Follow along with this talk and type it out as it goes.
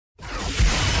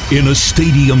in a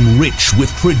stadium rich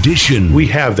with tradition. We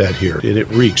have that here, and it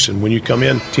reeks. And when you come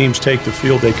in, teams take the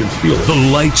field, they can feel it. The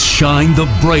lights shine the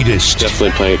brightest.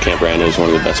 Definitely playing at Camp Randall is one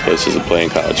of the best places to play in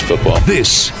college football.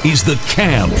 This is the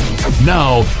Camp.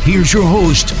 Now, here's your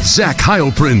host, Zach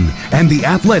Heilprin, and the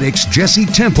Athletics' Jesse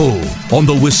Temple on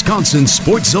the Wisconsin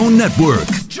Sports Zone Network.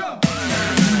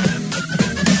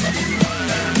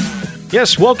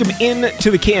 Yes, welcome in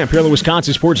to the Camp here on the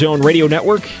Wisconsin Sports Zone Radio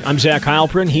Network. I'm Zach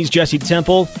Heilprin. He's Jesse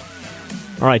Temple.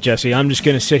 All right, Jesse, I'm just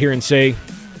going to sit here and say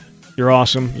you're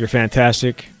awesome. You're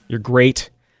fantastic. You're great.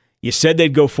 You said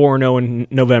they'd go 4-0 in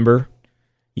November.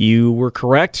 You were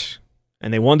correct,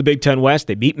 and they won the Big Ten West.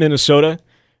 They beat Minnesota,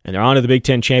 and they're on to the Big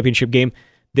Ten championship game.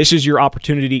 This is your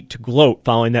opportunity to gloat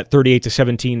following that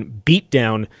 38-17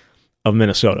 beatdown of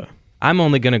Minnesota. I'm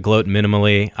only going to gloat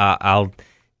minimally. I'll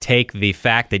take the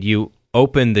fact that you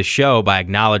opened the show by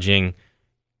acknowledging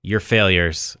your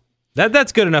failures.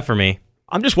 That's good enough for me.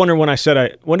 I'm just wondering when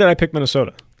did I pick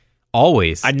Minnesota?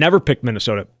 Always. I never picked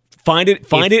Minnesota. Find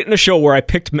it in a show where I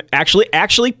picked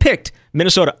actually picked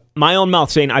Minnesota. My own mouth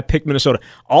saying I picked Minnesota.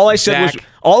 All I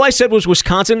said was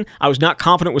Wisconsin. I was not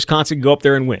confident Wisconsin could go up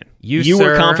there and win. You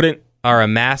were confident. Are a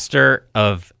master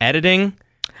of editing.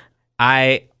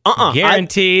 I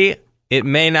guarantee it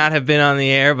may not have been on the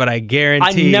air, but I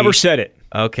guarantee I never said it.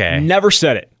 Okay. Never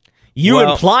said it. You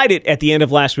implied it at the end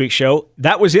of last week's show.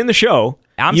 That was in the show.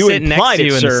 I'm sitting next to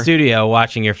you in the studio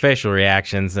watching your facial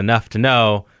reactions enough to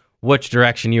know which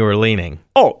direction you were leaning.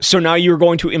 Oh, so now you're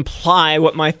going to imply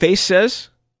what my face says?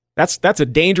 That's a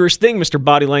dangerous thing, Mr.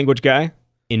 Body Language guy.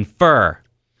 Infer.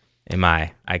 Am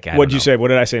I? What'd you say? What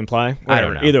did I say? Imply? Whatever. I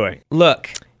don't know. Either way. Look.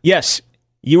 Yes,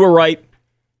 you were right.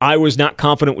 I was not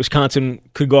confident Wisconsin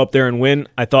could go up there and win.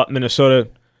 I thought Minnesota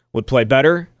would play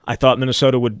better. I thought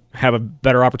Minnesota would have a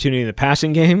better opportunity in the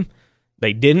passing game.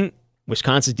 They didn't.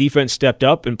 Wisconsin's defense stepped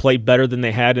up and played better than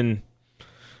they had in,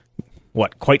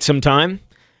 quite some time.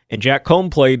 And Jack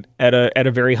Cohn played at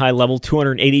a very high level,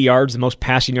 280 yards, the most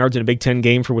passing yards in a Big Ten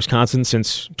game for Wisconsin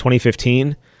since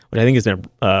 2015, which I think is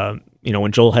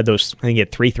when Joel had those, I think he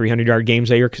had 300-yard games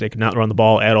that year because they could not run the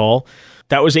ball at all.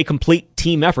 That was a complete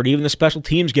team effort. Even the special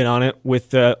teams get on it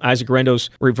with Isaac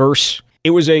Rendo's reverse. It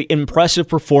was an impressive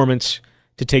performance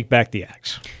to take back the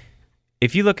Axe.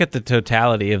 If you look at the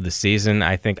totality of the season,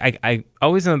 I think I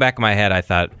always in the back of my head I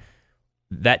thought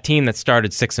that team that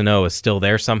started 6-0 is still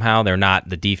there somehow. They're not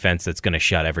the defense that's going to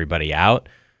shut everybody out.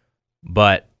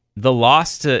 But the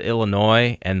loss to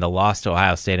Illinois and the loss to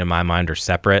Ohio State in my mind are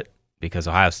separate because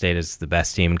Ohio State is the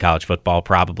best team in college football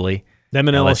probably. Them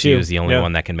and LSU is the only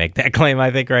one that can make that claim,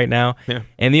 I think, right now. Yeah.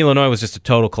 And the Illinois was just a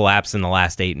total collapse in the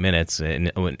last 8 minutes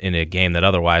in a game that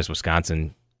otherwise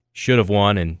Wisconsin should have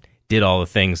won and did all the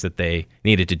things that they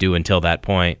needed to do until that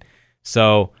point.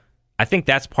 So I think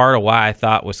that's part of why I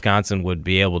thought Wisconsin would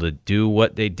be able to do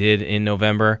what they did in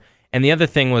November. And the other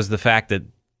thing was the fact that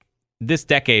this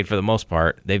decade, for the most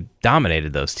part, they've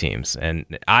dominated those teams. And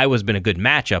Iowa's been a good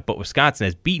matchup, but Wisconsin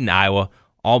has beaten Iowa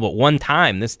all but one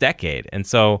time this decade. And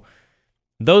so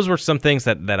those were some things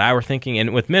that I were thinking.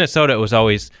 And with Minnesota, it was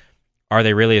always, are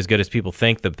they really as good as people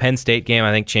think? The Penn State game,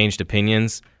 I think, changed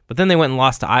opinions. But then they went and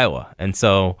lost to Iowa. And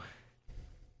so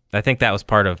I think that was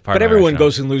part of But everyone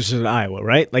goes and loses to Iowa,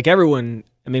 right? Like everyone,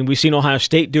 I mean, we've seen Ohio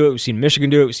State do it. We've seen Michigan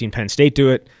do it. We've seen Penn State do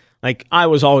it. Like,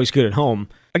 Iowa's always good at home.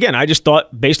 Again, I just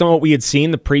thought, based on what we had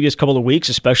seen the previous couple of weeks,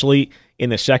 especially in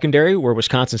the secondary, where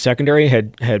Wisconsin secondary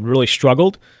had really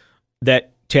struggled,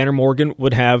 that Tanner Morgan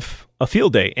would have a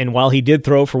field day. And while he did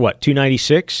throw for,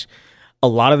 296, a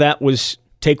lot of that was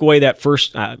take away that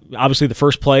first, obviously the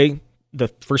first play, the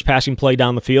first passing play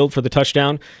down the field for the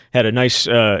touchdown, had a nice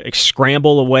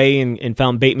scramble away and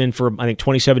found Bateman for, I think,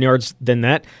 27 yards. Then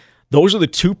that. Those are the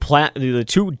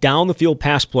two down the field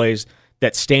pass plays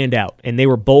that stand out, and they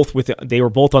were both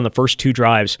on the first two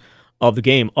drives of the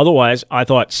game. Otherwise, I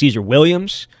thought Caesar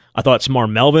Williams, I thought Samar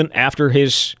Melvin after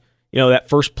his, that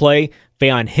first play,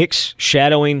 Faion Hicks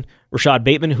shadowing Rashad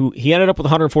Bateman, who he ended up with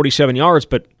 147 yards,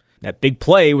 but that big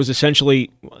play was essentially,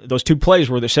 those two plays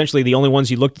were essentially the only ones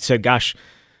you looked and said, gosh,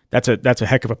 that's a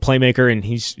heck of a playmaker, and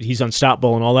he's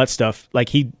unstoppable and all that stuff.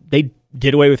 Like they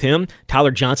did away with him.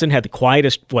 Tyler Johnson had the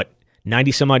quietest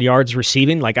 90-some-odd yards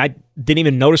receiving. Like, I didn't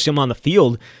even notice him on the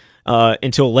field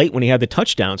until late when he had the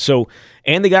touchdown. So,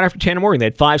 and they got after Tanner Morgan. They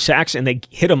had 5 sacks, and they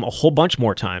hit him a whole bunch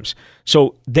more times.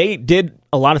 So they did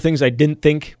a lot of things I didn't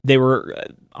think they were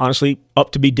honestly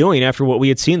up to be doing after what we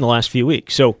had seen the last few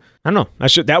weeks. So, I don't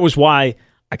know. That was why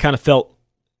I kind of felt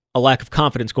a lack of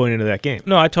confidence going into that game.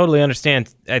 No, I totally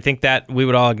understand. I think that we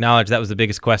would all acknowledge that was the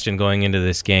biggest question going into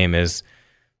this game is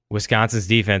Wisconsin's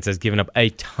defense has given up a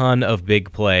ton of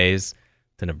big plays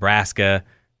to Nebraska,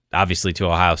 obviously to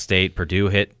Ohio State. Purdue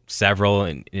hit several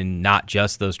in not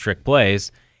just those trick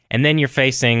plays. And then you're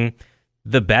facing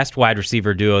the best wide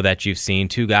receiver duo that you've seen,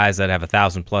 two guys that have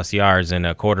 1,000+ yards and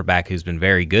a quarterback who's been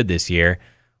very good this year.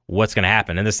 What's going to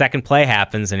happen? And the second play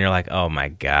happens, and you're like, oh, my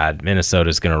God,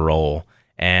 Minnesota's going to roll.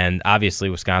 And obviously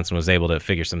Wisconsin was able to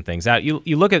figure some things out. You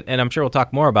look at, and I'm sure we'll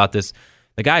talk more about this,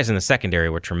 the guys in the secondary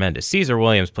were tremendous. Caesar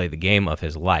Williams played the game of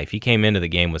his life. He came into the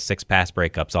game with 6 pass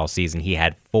breakups all season. He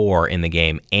had 4 in the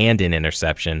game and an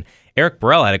interception. Eric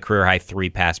Burrell had a career-high 3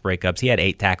 pass breakups. He had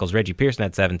 8 tackles. Reggie Pearson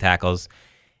had 7 tackles.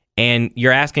 And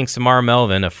you're asking Samar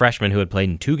Melvin, a freshman who had played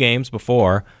in 2 games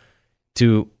before,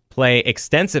 to play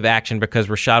extensive action because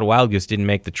Rashad Wildgoose didn't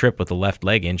make the trip with a left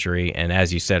leg injury. And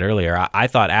as you said earlier, I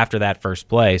thought after that first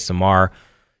play, Samar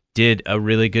did a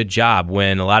really good job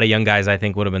when a lot of young guys, I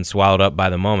think, would have been swallowed up by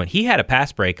the moment. He had a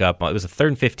pass breakup. It was a 3rd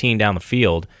and 15 down the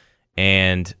field,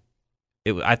 and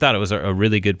I thought it was a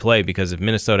really good play because if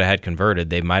Minnesota had converted,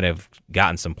 they might have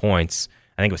gotten some points.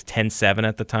 I think it was 10-7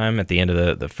 at the time at the end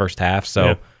of the first half.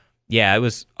 So, yeah, it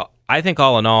was. I think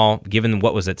all in all, given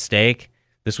what was at stake,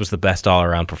 this was the best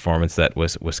all-around performance that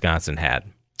Wisconsin had.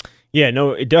 Yeah,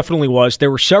 no, it definitely was.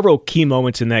 There were several key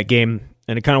moments in that game,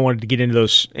 and I kind of wanted to get into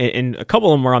those, and a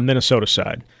couple of them were on Minnesota's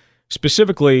side.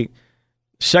 Specifically,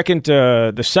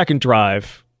 the second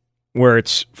drive where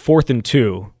it's 4th and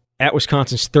 2 at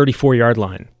Wisconsin's 34-yard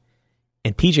line,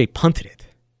 and PJ punted it.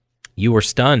 You were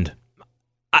stunned.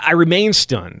 I remain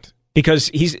stunned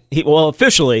because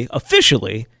officially,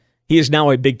 he is now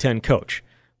a Big Ten coach,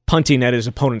 punting at his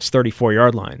opponent's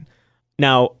 34-yard line.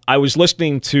 Now, I was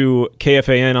listening to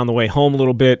KFAN on the way home a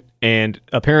little bit, and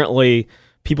apparently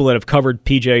people that have covered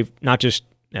PJ, not just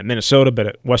at Minnesota, but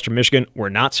at Western Michigan, were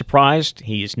not surprised.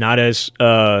 He's not as,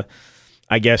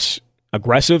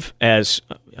 aggressive as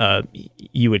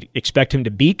you would expect him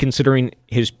to be, considering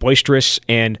his boisterous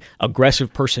and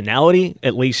aggressive personality,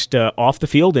 at least off the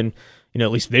field and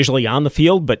at least visually on the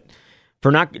field. But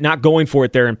for not going for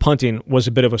it there and punting was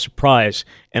a bit of a surprise,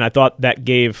 and I thought that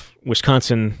gave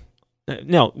Wisconsin.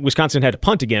 No, Wisconsin had to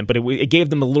punt again, but it gave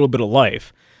them a little bit of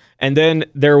life. And then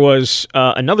there was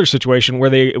another situation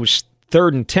where it was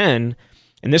 3rd and 10,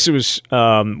 and this was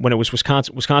when it was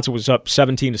Wisconsin. Wisconsin was up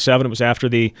 17-7. It was after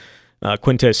the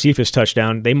Quintez Cephas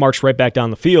touchdown. They marched right back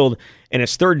down the field, and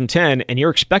it's 3rd and 10, and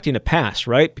you're expecting a pass,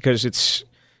 right? Because it's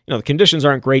the conditions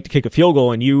aren't great to kick a field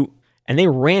goal, and they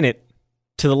ran it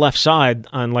to the left side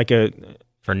on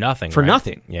for nothing. For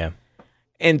nothing. Yeah.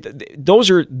 And those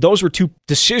were 2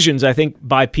 decisions, I think,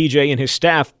 by PJ and his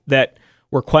staff that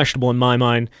were questionable in my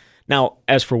mind. Now,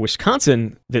 as for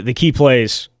Wisconsin, the key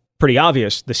plays, pretty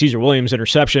obvious. The Caesar Williams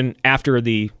interception after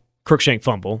the Cruikshank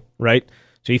fumble, right?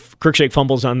 So Cruikshank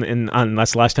fumbles on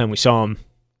that's the last time we saw him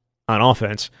on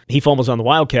offense. He fumbles on the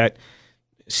Wildcat.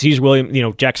 Caesar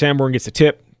Williams, Jack Sanborn gets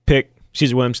the pick.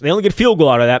 Caesar Williams, they only get a field goal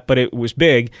out of that, but it was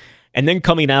big. And then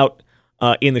coming out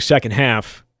in the second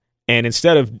half, and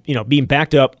instead of being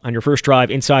backed up on your first drive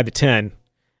inside the 10, and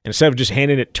instead of just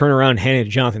turn around and handing it to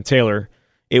Jonathan Taylor,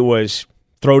 it was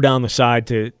throw down the side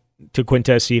to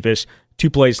Quintez Cephas. 2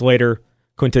 plays later,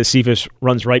 Quintez Cephas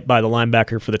runs right by the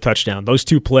linebacker for the touchdown. Those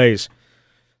 2 plays,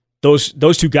 those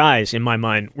 2 guys, in my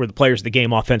mind, were the players of the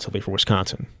game offensively for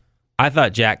Wisconsin. I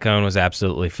thought Jack Cohn was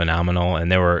absolutely phenomenal, and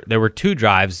there were 2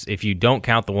 drives, if you don't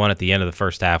count the one at the end of the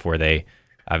first half where they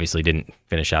obviously didn't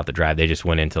finish out the drive. They just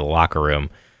went into the locker room.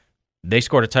 They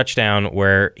scored a touchdown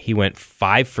where he went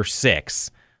 5 for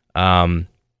 6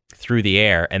 through the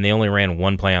air, and they only ran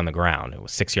 1 play on the ground. It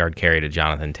was 6-yard carry to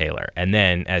Jonathan Taylor. And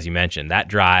then, as you mentioned, that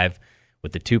drive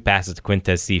with the 2 passes to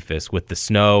Quintez Cephas, with the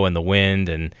snow and the wind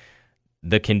and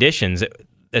the conditions,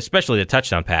 especially the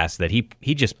touchdown pass, that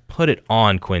he just put it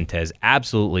on Quintez.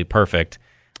 Absolutely perfect.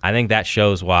 I think that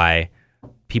shows why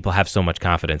people have so much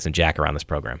confidence in Jack around this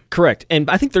program. Correct. And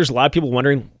I think there's a lot of people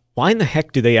wondering, why in the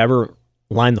heck do they ever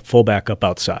line the fullback up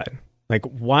outside? Like,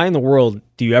 why in the world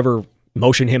do you ever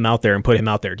motion him out there and put him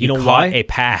out there? Do you know why? A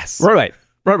pass. Right.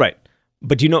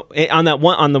 But on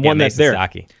the one that's there.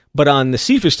 Saki. But on the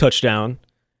Cephas touchdown,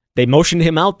 they motioned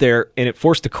him out there, and it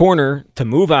forced the corner to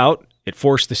move out. It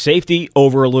forced the safety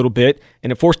over a little bit,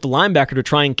 and it forced the linebacker to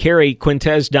try and carry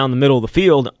Quintez down the middle of the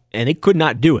field, and it could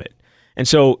not do it. And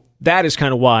so that is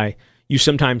kind of why you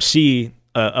sometimes see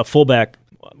a fullback,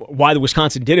 why the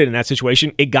Wisconsin did it in that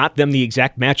situation. It got them the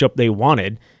exact matchup they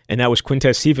wanted, and that was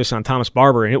Quintez Cephas on Thomas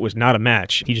Barber, and it was not a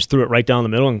match. He just threw it right down the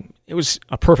middle, and it was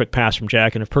a perfect pass from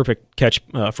Jack and a perfect catch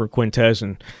for Quintez.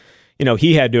 And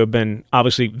he had to have been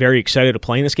obviously very excited to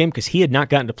play in this game because he had not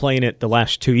gotten to play in it the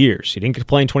last 2 years. He didn't get to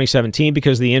play in 2017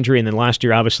 because of the injury, and then last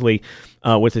year, obviously,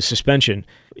 with his suspension.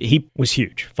 He was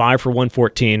huge. 5 for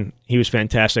 114. He was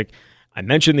fantastic. I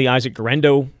mentioned the Isaac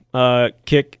Guerendo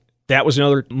kick, that was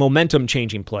another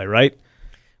momentum-changing play, right?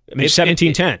 I mean,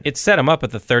 17-10. It set them up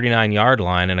at the 39-yard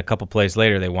line, and a couple plays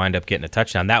later, they wind up getting a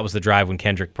touchdown. That was the drive when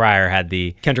Kendrick Pryor had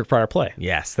the Kendrick Pryor play.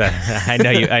 Yes, I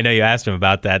know you asked him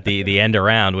about that. The end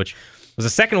around, which was the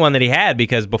second one that he had,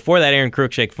 because before that Aaron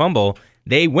Cruikshank fumble,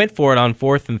 they went for it on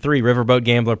 4th and 3. Riverboat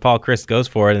gambler Paul Christ goes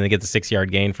for it, and they get the 6-yard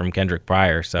gain from Kendrick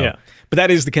Pryor. So yeah, but that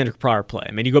is the Kendrick Pryor play.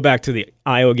 I mean, you go back to the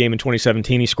Iowa game in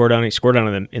 2017. He scored on it. He scored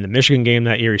on it in the Michigan game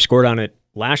that year. He scored on it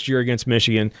last year against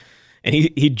Michigan. And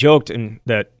he joked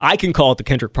that I can call it the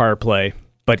Kendrick Pryor play,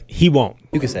 but he won't.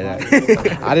 You can say that.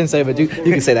 I didn't say it, but you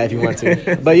can say that if you want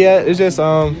to. But yeah, it's just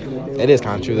it is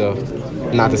kind of true though.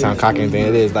 Not to sound cocky or anything,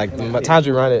 it is like by the times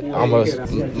we run it, almost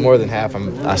more than half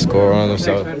I score on them.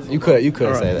 So you could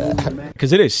say that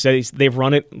because it is. They've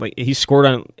run it like he scored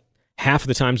on half of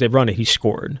the times they've run it. He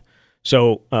scored,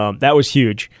 so that was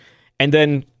huge. And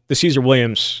then the Caesar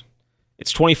Williams.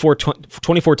 It's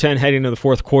 24-10 heading into the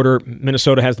fourth quarter.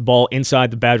 Minnesota has the ball inside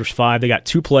the Badgers 5. They got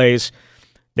 2 plays.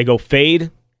 They go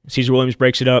fade. Caesar Williams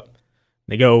breaks it up.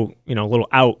 They go, a little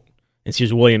out, and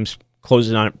Caesar Williams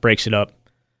closes on it, breaks it up.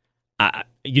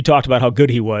 You talked about how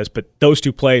good he was, but those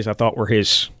 2 plays I thought were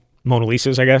his Mona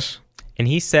Lisas, I guess. And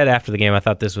he said after the game, I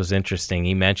thought this was interesting.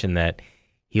 He mentioned that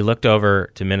he looked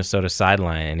over to Minnesota's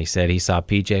sideline, and he said he saw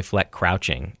P.J. Fleck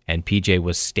crouching, and P.J.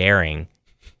 was staring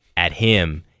at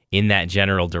him in that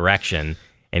general direction,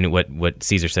 and what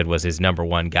Caesar said was his number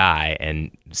one guy, and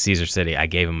Caesar said, I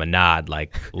gave him a nod,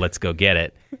 like, let's go get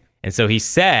it. And so he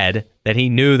said that he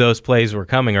knew those plays were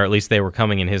coming, or at least they were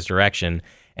coming in his direction,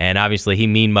 and obviously he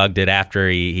mean-mugged it after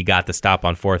he got the stop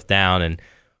on 4th down, and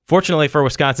fortunately for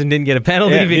Wisconsin, didn't get a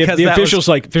penalty because the officials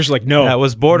like no, that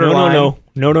was borderline.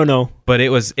 No. But it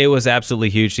was absolutely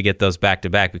huge to get those back to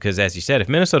back because, as you said, if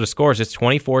Minnesota scores, it's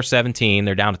 24-17.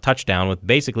 They're down a touchdown with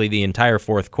basically the entire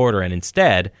fourth quarter, and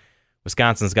instead,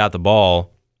 Wisconsin's got the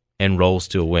ball and rolls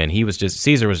to a win.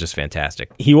 Caesar was just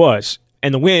fantastic. He was,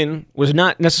 and the win was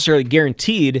not necessarily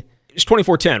guaranteed. It's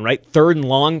 24-10, right? 3rd and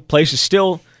long. Place is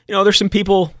still, there's some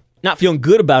people not feeling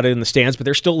good about it in the stands, but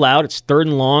they're still loud. It's 3rd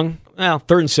and long. Well,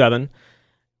 3rd and 7,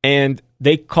 and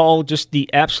they call just the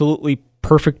absolutely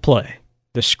perfect play.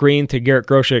 The screen to Garrett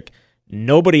Groshek,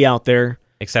 nobody out there.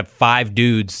 Except 5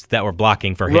 dudes that were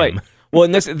blocking for him. Right. Well,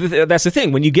 and that's the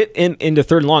thing. When you get into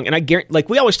 3rd and long, and I guarantee, like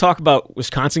we always talk about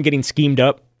Wisconsin getting schemed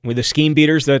up with the scheme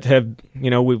beaters that have,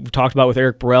 we've talked about with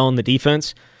Eric Burrell and the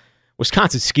defense.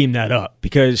 Wisconsin schemed that up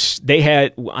because they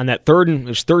had, on that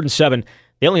 3rd and 7,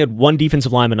 they only had 1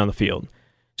 defensive lineman on the field.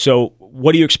 So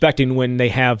what are you expecting when they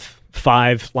have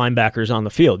 5 linebackers on the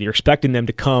field? You're expecting them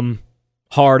to come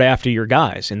hard after your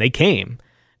guys, and they came,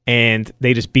 and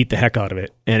they just beat the heck out of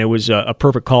it. And it was a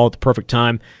perfect call at the perfect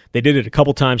time. They did it a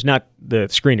couple times, not the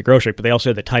screen to Groshek, but they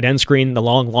also had the tight end screen, the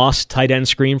long-lost tight end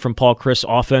screen from Paul Christ's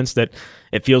offense that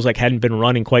it feels like hadn't been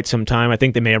run in quite some time. I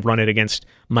think they may have run it against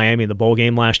Miami in the bowl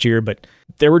game last year, but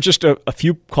there were just a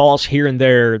few calls here and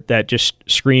there that just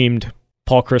screamed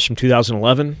Paul Christ from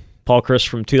 2011, Paul Christ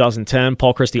from 2010,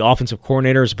 Paul Christ the offensive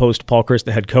coordinator as opposed to Paul Christ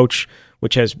the head coach,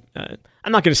 which has,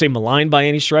 I'm not going to say maligned by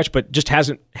any stretch, but just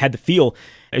hasn't had the feel.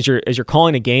 As you're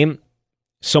calling a game,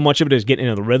 so much of it is getting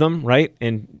into the rhythm, right?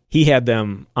 And he had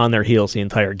them on their heels the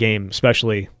entire game,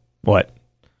 especially,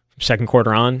 second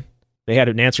quarter on? They had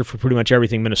an answer for pretty much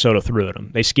everything Minnesota threw at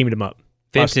them. They schemed him up.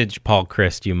 Vintage Paul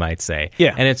Christ, you might say.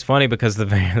 Yeah. And it's funny because the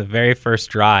very first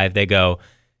drive, they go,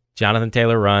 Jonathan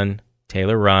Taylor run,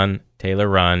 Taylor run, Taylor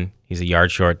run. He's a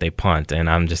yard short. They punt. And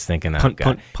I'm just thinking,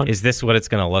 punt. Is this what it's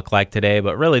going to look like today?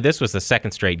 But really, this was the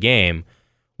second straight game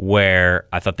where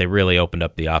I thought they really opened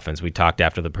up the offense. We talked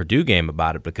after the Purdue game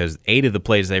about it because 8 of the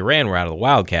plays they ran were out of the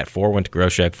Wildcat. 4 went to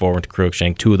Groshek, 4 went to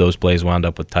Cruikshank. 2 of those plays wound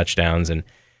up with touchdowns. And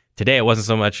today it wasn't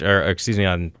so much,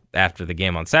 after the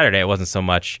game on Saturday, it wasn't so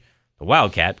much the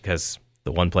Wildcat because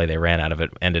the one play they ran out of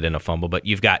it ended in a fumble. But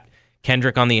you've got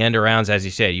Kendrick on the end arounds, as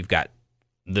you said. You've got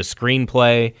the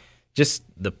screenplay, just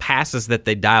the passes that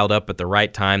they dialed up at the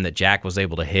right time that Jack was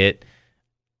able to hit.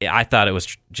 I thought it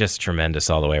was just tremendous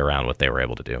all the way around what they were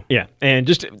able to do. Yeah, and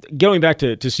just going back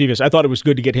to Cephus, I thought it was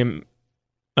good to get him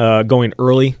going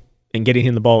early and getting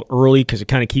him the ball early because it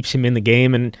kind of keeps him in the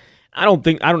game. And I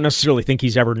don't necessarily think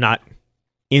he's ever not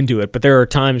into it, but there are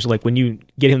times like when you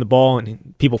get him the ball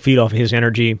and people feed off his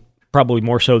energy, probably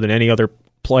more so than any other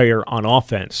player on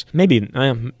offense. Maybe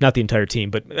not the entire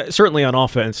team, but certainly on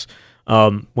offense.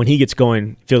 When he gets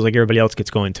going, it feels like everybody else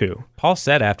gets going too. Paul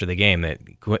said after the game that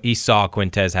he saw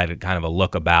Quintez had kind of a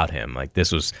look about him. Like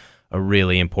this was a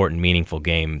really important, meaningful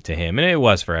game to him, and it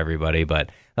was for everybody. But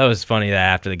that was funny that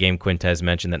after the game, Quintez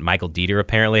mentioned that Michael Dieter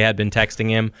apparently had been texting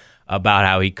him about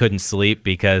how he couldn't sleep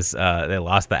because they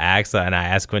lost the Axe. And I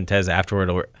asked Quintez afterward,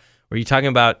 were you talking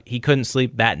about he couldn't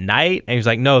sleep that night? And he was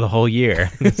like, no, the whole year.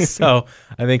 So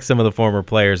I think some of the former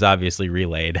players obviously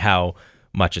relayed how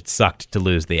much it sucked to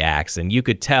lose the Axe, and you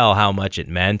could tell how much it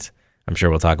meant. I'm sure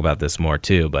we'll talk about this more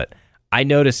too, but I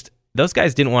noticed those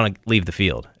guys didn't want to leave the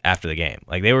field after the game.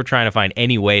 Like, they were trying to find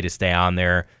any way to stay on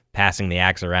there, passing the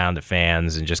Axe around to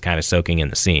fans and just kind of soaking in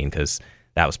the scene, because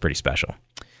that was pretty special.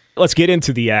 Let's get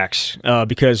into the Axe,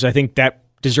 because I think that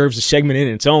deserves a segment in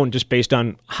its own, just based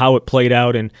on how it played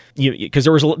out, and because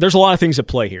there's a lot of things at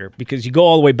play here. Because you go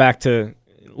all the way back to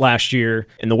last year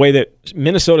and the way that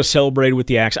Minnesota celebrated with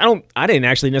the Axe. I didn't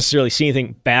actually necessarily see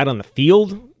anything bad on the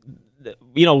field.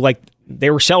 Like, they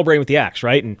were celebrating with the Axe,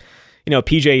 right? And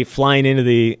PJ flying in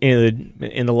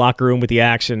the locker room with the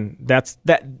Axe, and that's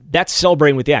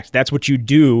celebrating with the Axe. That's what you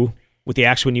do with the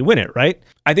Axe when you win it, right?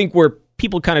 I think where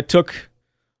people kind of took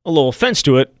a little offense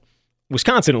to it,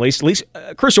 Wisconsin at least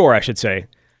Chris Orr, I should say.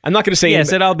 I'm not going to say...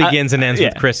 Yes, it all begins and ends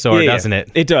with Chris Orr, doesn't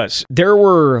it? It does. There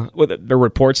were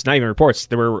reports, not even reports,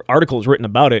 there were articles written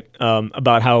about it,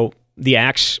 about how the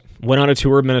Axe went on a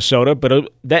tour of Minnesota,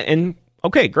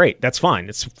 okay, great, that's fine.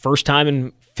 It's the first time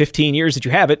in 15 years that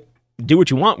you have it. Do what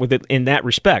you want with it in that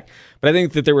respect. But I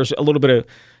think that there was a little bit of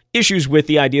issues with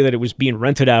the idea that it was being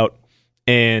rented out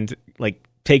and like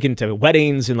taken to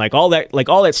weddings and all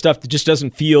that stuff that just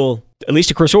doesn't feel, at least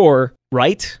to Chris Orr,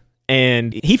 right.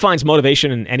 And he finds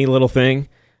motivation in any little thing,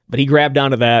 but he grabbed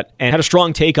onto that and had a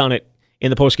strong take on it in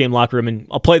the post-game locker room. And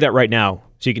I'll play that right now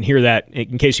so you can hear that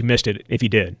in case you missed it, if you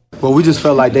did. Well, we just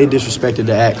felt like they disrespected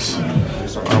the Axe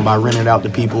by renting it out to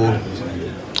people,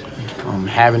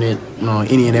 having it,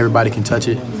 any and everybody can touch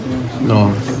it.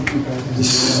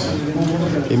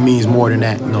 It means more than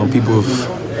that. People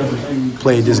have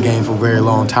played this game for a very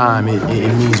long time.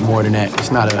 It means more than that.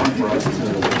 It's not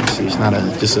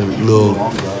just a little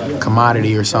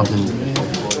commodity or something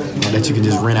that you can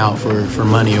just rent out for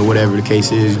money or whatever the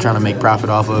case is. You're trying to make profit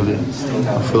off of it.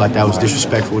 I feel like that was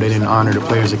disrespectful. They didn't honor the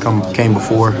players that came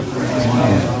before.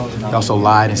 They also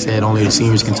lied and said only the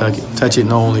seniors can touch it,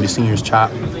 no, only the seniors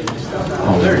chop.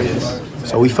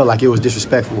 So we felt like it was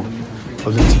disrespectful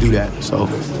for them to do that. So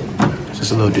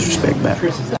just a little disrespect back.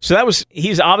 So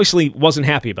he's obviously wasn't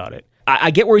happy about it.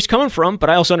 I get where he's coming from, but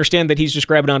I also understand that he's just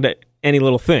grabbing onto any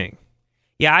little thing.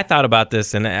 Yeah, I thought about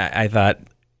this, and I thought,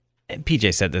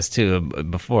 PJ said this too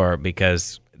before,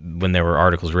 because when there were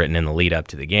articles written in the lead up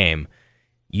to the game,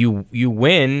 you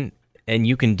win and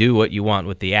you can do what you want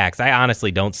with the Axe. I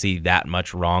honestly don't see that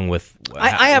much wrong with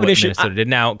I have an issue. Minnesota did.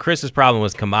 Now, Chris's problem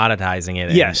was commoditizing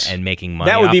it and making money.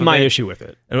 That would off be of my it. issue with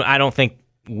it. I don't think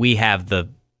we have the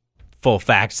full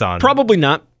facts on. Probably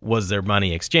not. Was there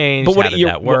money exchanged? But how did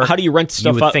that work? How do you rent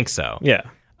stuff? You would think so. Yeah.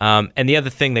 And the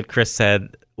other thing that Chris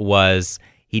said was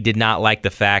he did not like the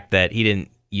fact that he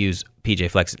didn't use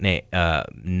PJ Fleck's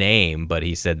name, but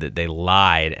he said that they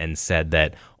lied and said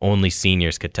that only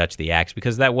seniors could touch the Axe,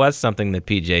 because that was something that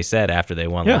PJ said after they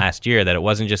won last year, that it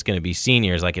wasn't just going to be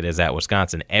seniors like it is at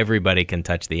Wisconsin. Everybody can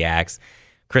touch the Axe.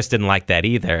 Chris didn't like that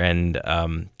either,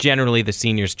 and generally the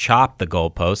seniors chopped the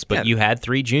goalposts, but you had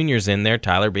three juniors in there,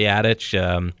 Tyler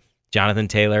Biadasz, Jonathan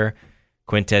Taylor,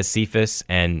 Quintez Cephas,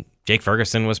 and Jake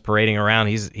Ferguson was parading around.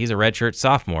 He's a redshirt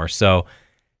sophomore. So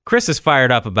Chris is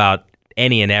fired up about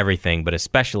any and everything, but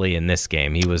especially in this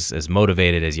game, he was as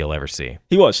motivated as you'll ever see.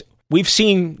 He was. We've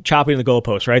seen chopping the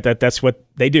goalposts, right? That's what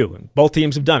they do. Both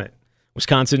teams have done it.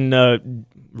 Wisconsin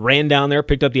ran down there,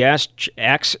 picked up the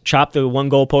axe, chopped the one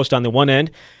goalpost on the one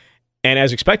end, and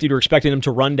as expected, you were expecting them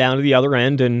to run down to the other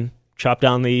end and chop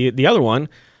down the other one.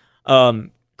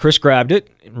 Chris grabbed it,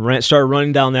 started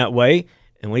running down that way,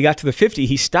 and when he got to the 50,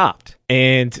 he stopped.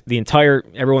 And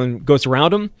everyone goes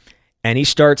around him, and he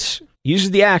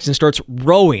uses the axe and starts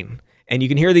rowing. And you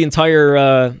can hear the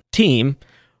entire team,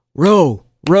 row,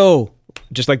 row,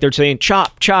 just like they're saying,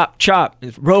 chop, chop, chop,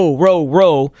 row, row,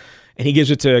 row. And he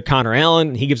gives it to Connor Allen,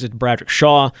 and he gives it to Bradrick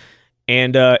Shaw.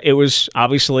 And it was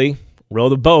obviously row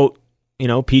the boat,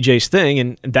 PJ's thing.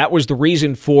 And that was the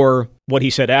reason for what he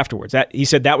said afterwards. He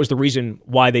said that was the reason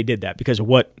why they did that, because of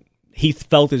what he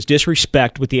felt is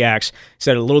disrespect with the axe. He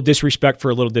said a little disrespect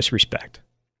for a little disrespect.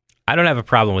 I don't have a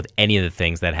problem with any of the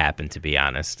things that happened, to be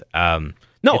honest.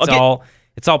 No,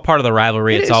 it's all part of the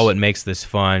rivalry. It's all what makes this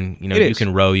fun. You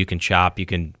can row, you can chop, you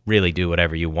can really do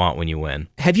whatever you want when you win.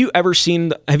 Have you ever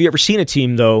seen a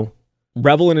team though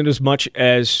revel in it as much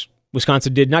as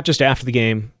Wisconsin did? Not just after the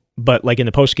game, but like in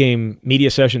the post game media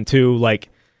session too. Like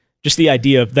just the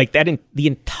idea of like that. The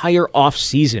entire off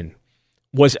season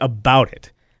was about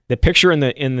it. The picture in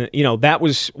the that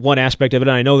was one aspect of it,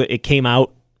 and I know that it came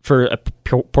out for a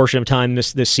portion of time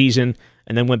this season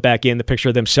and then went back in, the picture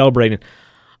of them celebrating.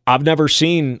 I've never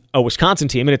seen a Wisconsin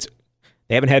team, and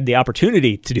they haven't had the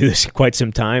opportunity to do this in quite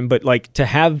some time, but like to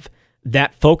have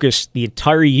that focus the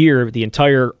entire year, the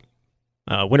entire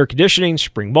winter conditioning,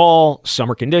 spring ball,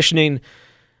 summer conditioning,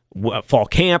 fall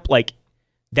camp, like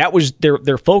that was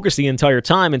their focus the entire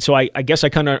time. And so I guess I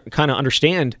kind of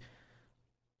understand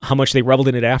how much they reveled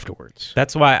in it afterwards.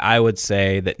 That's why I would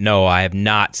say that no, I have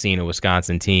not seen a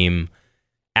Wisconsin team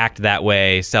act that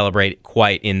way, celebrate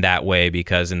quite in that way,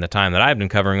 because in the time that I've been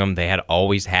covering them, they had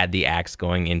always had the axe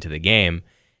going into the game.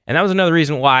 And that was another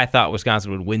reason why I thought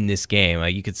Wisconsin would win this game.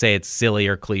 Like, you could say it's silly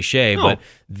or cliche, but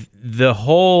the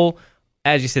whole,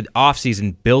 as you said,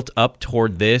 offseason built up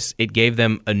toward this. It gave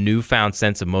them a newfound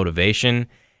sense of motivation.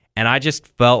 And I just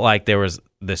felt like there was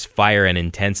this fire and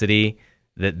intensity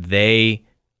that they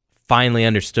finally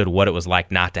understood what it was like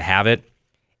not to have it.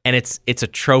 And it's a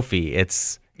trophy.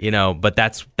 It's, but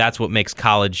that's what makes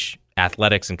college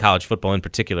athletics and college football in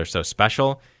particular so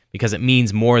special, because it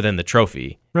means more than the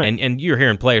trophy. Right. And you're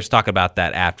hearing players talk about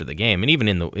that after the game, and even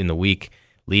in the week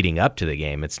leading up to the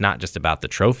game. It's not just about the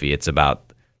trophy. It's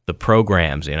about the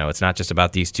programs. It's not just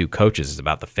about these two coaches. It's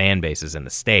about the fan bases in the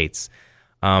states.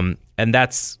 And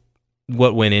that's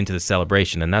what went into the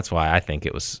celebration, and that's why I think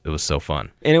it was so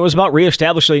fun. And it was about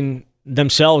reestablishing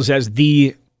themselves as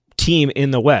the team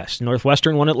in the West.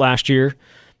 Northwestern won it last year.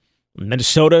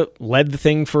 Minnesota led the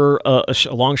thing for a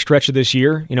long stretch of this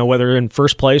year, whether in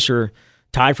first place or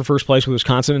tied for first place with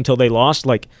Wisconsin until they lost.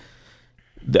 A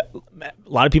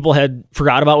lot of people had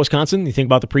forgot about Wisconsin. You think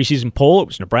about the preseason poll, it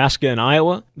was Nebraska and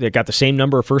Iowa. They got the same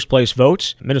number of first place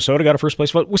votes. Minnesota got a first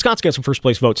place vote. Wisconsin got some first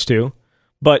place votes too.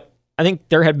 But I think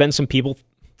there had been some people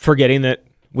forgetting that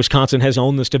Wisconsin has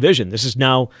owned this division. This is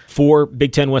now 4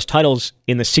 Big Ten West titles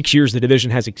in the 6 years the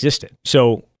division has existed.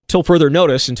 So till further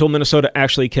notice, until Minnesota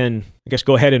actually can, I guess,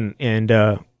 go ahead and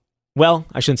I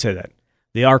shouldn't say that.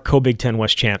 They are co-Big Ten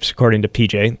West champs, according to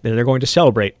PJ. They're going to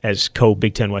celebrate as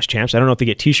co-Big Ten West champs. I don't know if they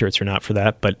get T-shirts or not for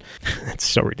that, but that's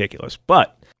so ridiculous.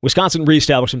 But Wisconsin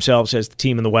reestablished themselves as the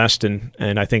team in the West, and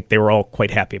I think they were all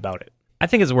quite happy about it. I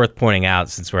think it's worth pointing out,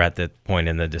 since we're at the point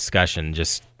in the discussion,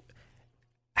 just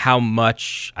how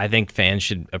much I think fans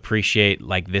should appreciate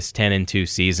like this 10-2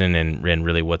 season and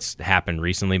really what's happened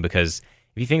recently, because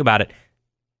if you think about it,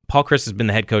 Paul Chryst has been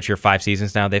the head coach here 5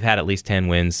 seasons now. They've had at least 10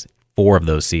 wins 4 of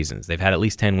those seasons. They've had at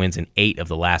least 10 wins in 8 of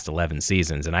the last 11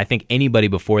 seasons. And I think anybody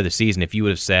before the season, if you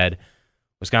would have said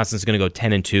Wisconsin's going to go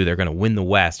 10-2, they're going to win the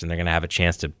West, and they're going to have a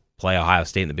chance to play Ohio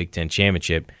State in the Big Ten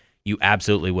championship, you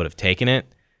absolutely would have taken it.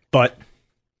 But,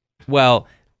 well,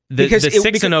 the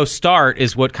 6-0 start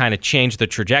is what kind of changed the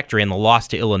trajectory, and the loss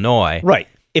to Illinois. Right.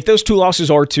 If those 2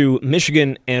 losses are to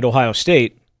Michigan and Ohio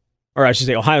State, or I should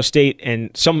say Ohio State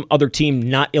and some other team,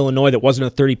 not Illinois, that wasn't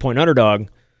a 30-point underdog,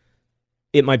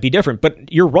 it might be different.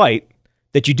 But you're right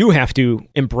that you do have to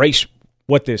embrace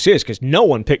what this is, because no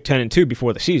one picked 10-2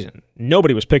 before the season.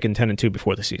 Nobody was picking 10-2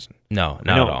 before the season. No,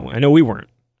 not at all. I know we weren't.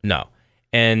 No.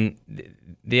 And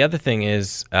the other thing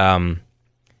is,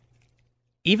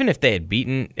 even if they had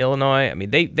beaten Illinois, I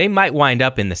mean, they might wind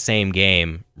up in the same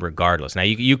game regardless. Now,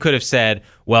 you could have said,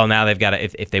 well, now they've got to,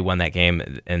 if they won that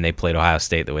game and they played Ohio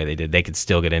State the way they did, they could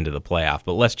still get into the playoff.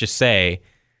 But let's just say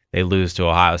they lose to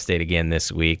Ohio State again this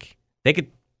week. They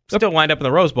could still wind up in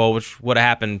the Rose Bowl, which would have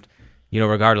happened,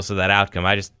 regardless of that outcome.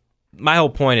 My whole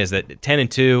point is that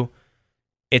 10-2,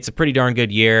 it's a pretty darn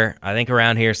good year. I think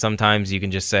around here sometimes you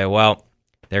can just say, well,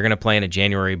 they're going to play in a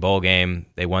January bowl game.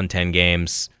 They won 10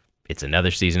 games. It's another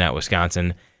season at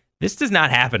Wisconsin. This does not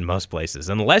happen most places.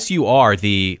 Unless you are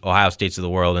the Ohio States of the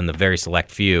world and the very select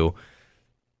few,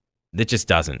 it just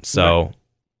doesn't. So right.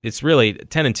 It's really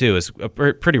 10-2 is a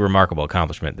pretty remarkable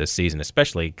accomplishment this season,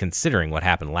 especially considering what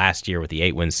happened last year with the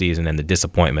 8-win season and the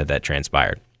disappointment that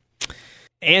transpired.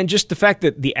 And just the fact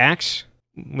that the axe,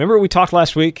 remember we talked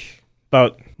last week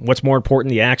about what's more important,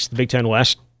 the axe, the Big Ten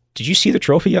West. Did you see the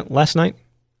trophy last night?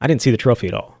 I didn't see the trophy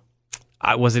at all.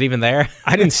 Was it even there?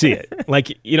 I didn't see it. I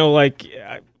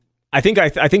think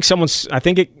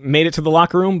it made it to the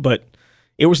locker room, but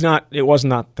it was not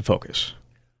the focus.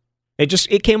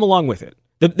 It came along with it.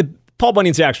 The Paul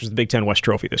Bunyan's axe was the Big Ten West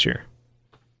trophy this year.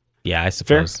 Yeah, I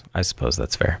suppose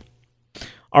that's fair.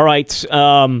 All right.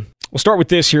 We'll start with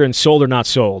this here in Sold or Not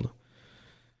Sold.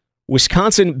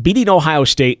 Wisconsin beating Ohio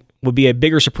State would be a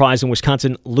bigger surprise than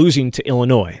Wisconsin losing to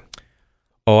Illinois.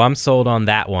 Oh, I'm sold on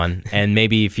that one. And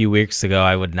maybe a few weeks ago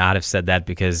I would not have said that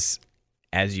because,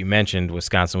 as you mentioned,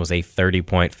 Wisconsin was a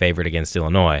 30-point favorite against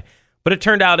Illinois. But it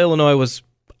turned out Illinois was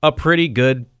a pretty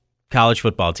good college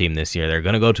football team this year. They're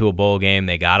going to go to a bowl game.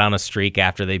 They got on a streak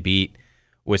after they beat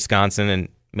Wisconsin, and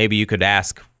maybe you could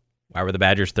ask, why were the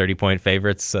Badgers 30-point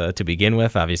favorites to begin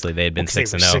with? Obviously, they had been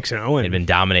 6-0. They'd been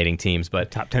dominating teams,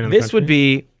 but top 10 in the this country. would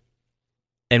be,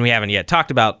 and we haven't yet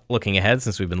talked about looking ahead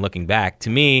since we've been looking back. To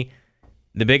me,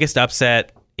 the biggest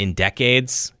upset in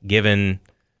decades, given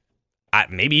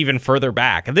maybe even further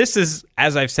back. This is,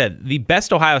 as I've said, the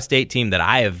best Ohio State team that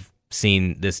I have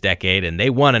seen this decade, and they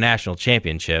won a national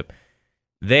championship.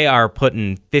 They are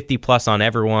putting 50-plus on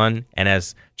everyone, and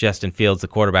as Justin Fields, the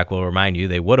quarterback, will remind you,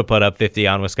 they would have put up 50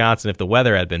 on Wisconsin if the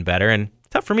weather had been better, and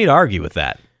tough for me to argue with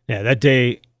that. Yeah, that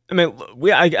day, I mean,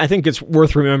 I think it's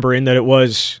worth remembering that it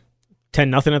was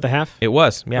 10-0 at the half. It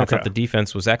was. Yeah, Okay. I thought the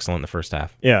defense was excellent in the first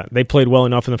half. Yeah, they played well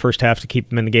enough in the first half to keep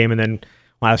them in the game, and then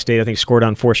Ohio State, I think, scored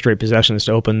on 4 straight possessions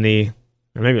to open or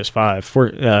maybe it was 5,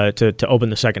 to open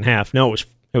the second half. No, it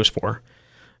was 4,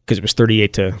 because it was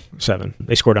 38-7.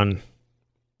 They scored on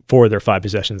 4 of their 5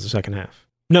 possessions in the second half.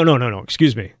 No,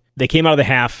 excuse me. They came out of the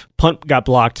half, punt got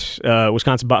blocked,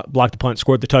 Wisconsin blocked the punt,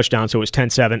 scored the touchdown, so it was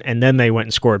 10-7, and then they went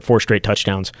and scored 4 straight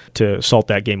touchdowns to salt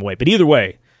that game away. But either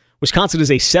way, Wisconsin is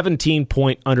a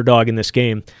 17-point underdog in this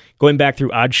game. Going back through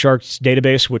OddsShark's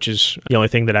database, which is the only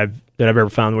thing that I've ever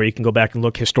found where you can go back and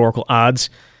look historical odds,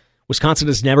 Wisconsin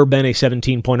has never been a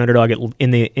 17-point underdog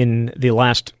in the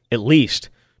last at least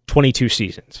 22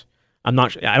 seasons. I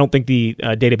don't think the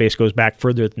database goes back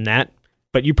further than that,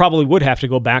 but you probably would have to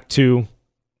go back to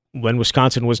when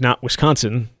Wisconsin was not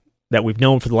Wisconsin that we've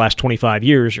known for the last 25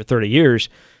 years or 30 years,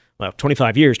 well,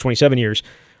 25 years, 27 years,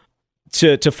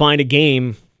 to find a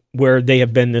game where they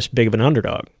have been this big of an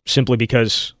underdog, simply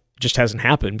because it just hasn't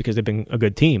happened because they've been a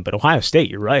good team. But Ohio State,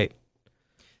 you're right.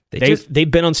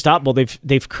 They've been unstoppable.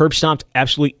 They've curb stomped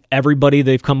absolutely everybody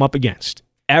they've come up against.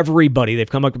 Everybody they've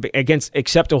come up against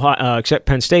except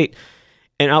Penn State.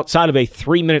 And outside of a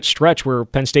 3-minute stretch where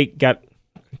Penn State got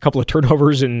a couple of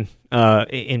turnovers in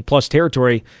plus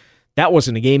territory, that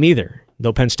wasn't a game either.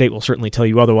 Though Penn State will certainly tell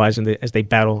you otherwise as they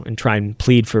battle and try and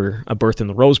plead for a berth in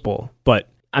the Rose Bowl. But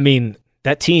I mean,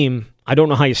 that team, I don't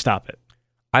know how you stop it.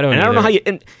 I don't know how you.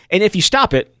 And if you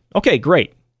stop it, okay,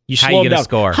 great. You slow How you them gonna down.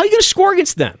 score? How are you going to score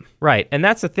against them? Right, and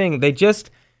that's the thing. They just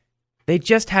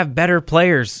have better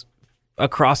players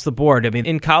across the board. I mean,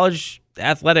 in college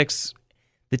athletics,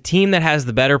 the team that has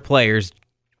the better players,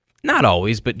 not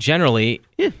always, but generally,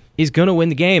 is going to win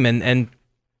the game. And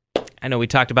I know we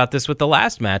talked about this with the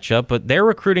last matchup, but they're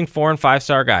recruiting 4- and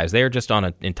 5-star guys. They are just on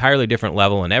an entirely different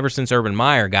level, and ever since Urban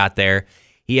Meyer got there,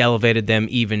 he elevated them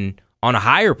even on a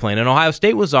higher plane. And Ohio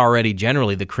State was already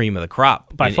generally the cream of the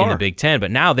crop in the Big Ten,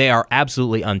 but now they are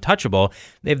absolutely untouchable.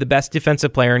 They have the best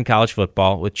defensive player in college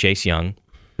football with Chase Young,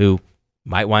 who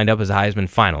might wind up as a Heisman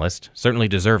finalist, certainly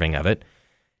deserving of it.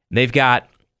 They've got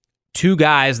 2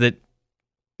 guys that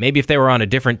maybe if they were on a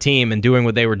different team and doing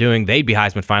what they were doing, they'd be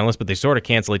Heisman finalists, but they sort of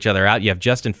cancel each other out. You have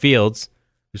Justin Fields,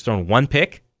 who's thrown 1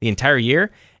 pick the entire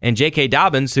year, and J.K.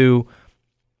 Dobbins, who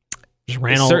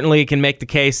certainly can make the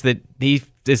case that he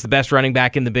is the best running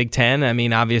back in the Big Ten. I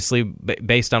mean, obviously,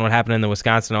 based on what happened in the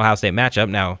Wisconsin-Ohio State matchup.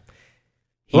 Now,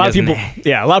 a lot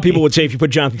of people would say if you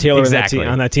put Jonathan Taylor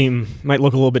on that team, it might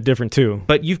look a little bit different too.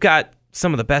 But you've got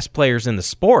some of the best players in the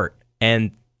sport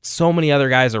and so many other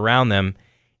guys around them.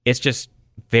 It's just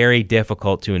very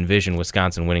difficult to envision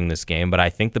Wisconsin winning this game, but I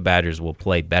think the Badgers will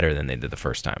play better than they did the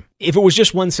first time. If it was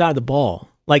just one side of the ball,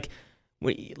 like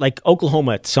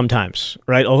Oklahoma sometimes,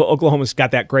 right? Oklahoma's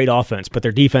got that great offense, but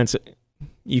their defense,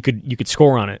 you could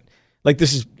score on it. Like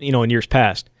this is, in years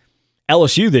past.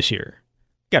 LSU this year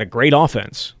got a great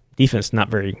offense. Defense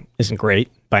isn't great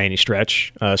by any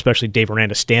stretch, especially Dave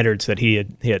Aranda's standards that he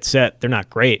had set. They're not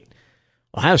great.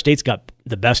 Ohio State's got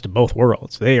the best of both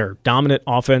worlds. They are dominant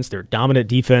offense. They're dominant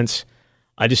defense.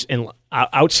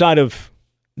 Outside of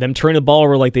them turning the ball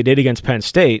over like they did against Penn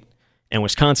State and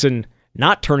Wisconsin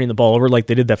not turning the ball over like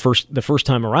they did the first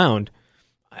time around,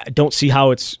 I don't see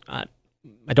how it's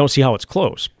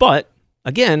close. But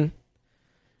again,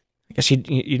 I guess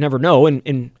you never know.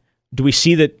 And do we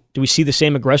see the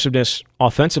same aggressiveness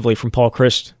offensively from Paul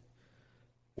Chryst?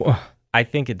 Well, I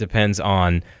think it depends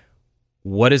on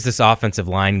what is this offensive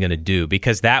line going to do,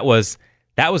 because that was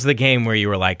the game where you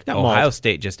were like, Ohio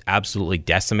State just absolutely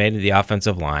decimated the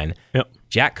offensive line. Yep.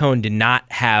 Jack Cohn did not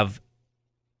have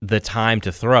the time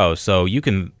to throw, so you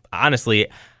can honestly,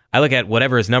 I look at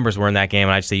whatever his numbers were in that game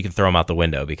and I just say you can throw him out the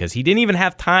window because he didn't even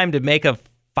have time to make a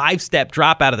 5-step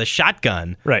drop out of the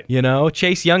shotgun. Right.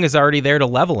 Chase Young is already there to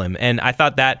level him, and I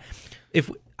thought that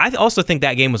I also think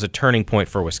that game was a turning point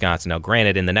for Wisconsin. Now,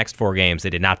 granted, in the next 4 games, they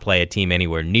did not play a team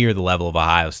anywhere near the level of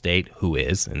Ohio State, who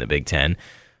is in the Big Ten.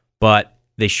 But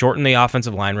They shortened the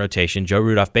offensive line rotation. Joe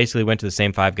Rudolph basically went to the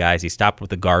same 5 guys. He stopped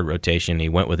with the guard rotation. He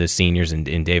went with his seniors in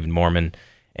David Moorman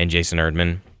and Jason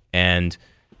Erdman, and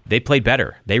they played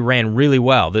better. They ran really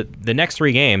well. The next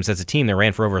 3 games as a team, they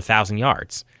ran for over 1,000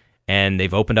 yards, and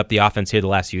they've opened up the offense here the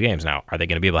last few games. Now, are they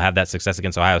going to be able to have that success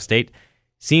against Ohio State?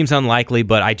 Seems unlikely,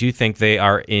 but I do think they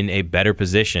are in a better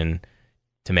position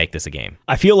to make this a game.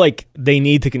 I feel like they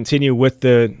need to continue with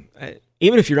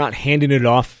even if you're not handing it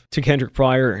off to Kendrick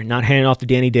Pryor, or not handing it off to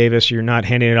Danny Davis, you're not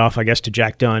handing it off, I guess, to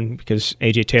Jack Dunn, because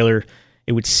A.J. Taylor,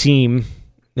 it would seem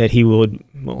that he will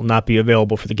not be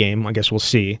available for the game. I guess we'll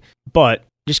see. But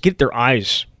just get their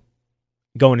eyes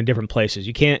going in different places.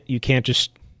 You can't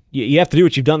just you have to do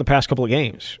what you've done the past couple of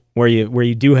games, where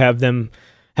you do have them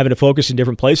having to focus in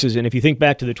different places. And if you think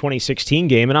back to the 2016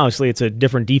 game, and obviously it's a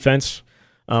different defense,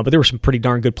 but there were some pretty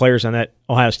darn good players on that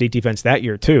Ohio State defense that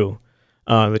year too.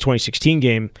 The 2016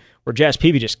 game, where Jas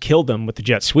Peavy just killed them with the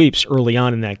jet sweeps early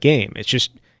on in that game. It's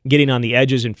just getting on the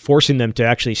edges and forcing them to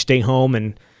actually stay home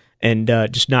and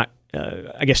just not,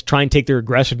 I guess, try and take their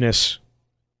aggressiveness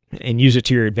and use it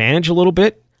to your advantage a little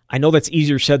bit. I know that's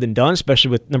easier said than done,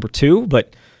 especially with number 2,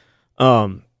 but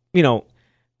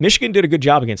Michigan did a good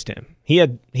job against him. He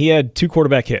had 2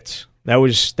 quarterback hits. That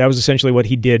was essentially what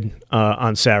he did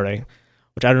on Saturday,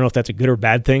 which I don't know if that's a good or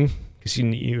bad thing, because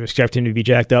you expect him to be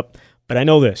jacked up. But I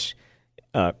know this.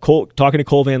 Talking to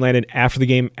Cole Van Landen after the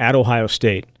game at Ohio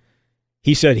State,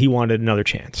 he said he wanted another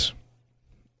chance.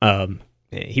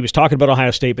 He was talking about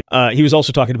Ohio State, but he was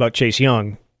also talking about Chase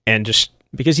Young, and just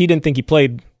because he didn't think he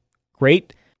played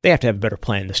great, they have to have a better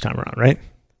plan this time around, right?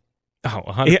 Oh,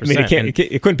 100%. I mean,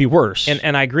 it couldn't be worse.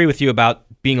 And I agree with you about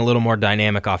being a little more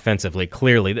dynamic offensively,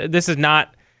 clearly. This is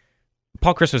not...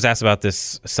 Paul Chryst was asked about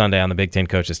this Sunday on the Big Ten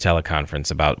Coaches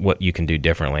teleconference about what you can do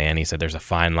differently, and he said there's a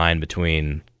fine line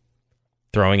between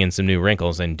throwing in some new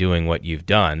wrinkles and doing what you've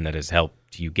done that has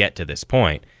helped you get to this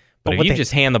point. But if you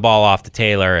just hand the ball off to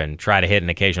Taylor and try to hit an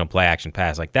occasional play-action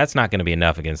pass, that's not going to be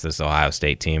enough against this Ohio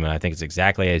State team, and I think it's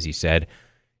exactly as you said.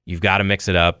 You've got to mix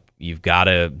it up. You've got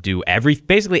to do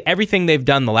basically everything they've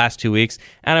done the last 2 weeks,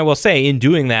 and I will say, in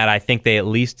doing that, I think they at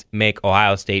least make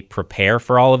Ohio State prepare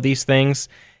for all of these things.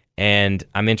 And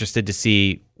I'm interested to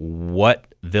see what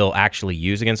they'll actually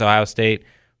use against Ohio State.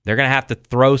 They're going to have to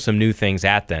throw some new things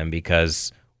at them,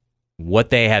 because what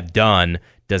they have done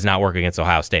does not work against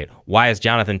Ohio State. Why has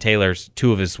Jonathan Taylor's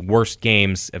 2 of his worst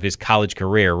games of his college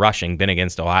career rushing been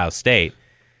against Ohio State?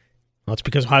 Well, it's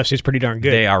because Ohio State's pretty darn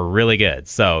good. They are really good.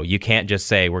 So you can't just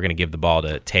say we're going to give the ball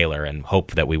to Taylor and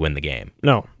hope that we win the game.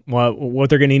 No. Well, what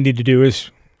they're going to need to do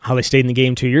is how they stayed in the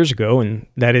game 2 years ago, and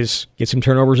that is get some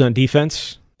turnovers on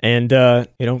defense. And,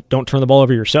 don't turn the ball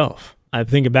over yourself. I'm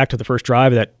thinking back to the first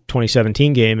drive of that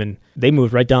 2017 game, and they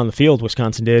moved right down the field,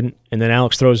 Wisconsin did, and then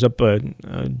Alex throws up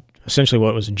essentially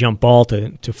what was a jump ball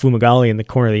to Fumagalli in the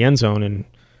corner of the end zone, and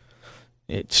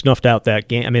it snuffed out that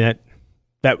game. I mean,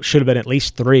 that should have been at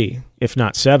least 3, if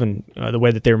not 7, the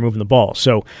way that they were moving the ball.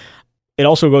 So it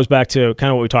also goes back to kind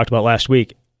of what we talked about last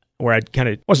week, where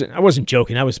I wasn't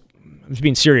joking. I was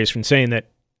being serious when saying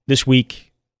that that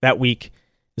week,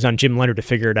 is on Jim Leonhard to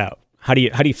figure it out. How do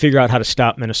you figure out how to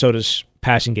stop Minnesota's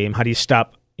passing game? How do you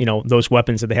stop those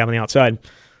weapons that they have on the outside?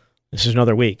 This is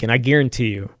another week, and I guarantee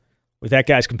you, with that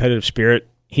guy's competitive spirit,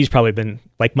 he's probably been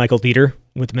like Michael Dieter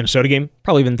with the Minnesota game.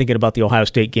 Probably been thinking about the Ohio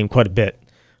State game quite a bit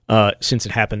since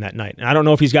it happened that night. And I don't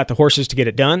know if he's got the horses to get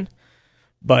it done,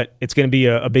 but it's going to be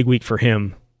a big week for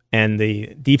him and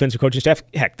the defensive coaching staff.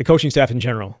 Heck, the coaching staff in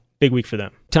general. Big week for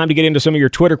them. Time to get into some of your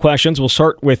Twitter questions. We'll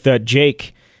start with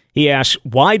Jake. He asks,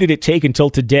 why did it take until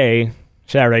today,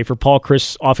 Saturday, for Paul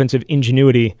Chryst's offensive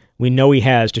ingenuity we know he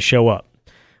has to show up?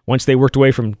 Once they worked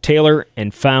away from Taylor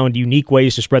and found unique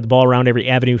ways to spread the ball around, every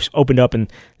avenue opened up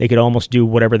and they could almost do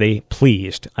whatever they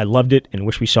pleased. I loved it and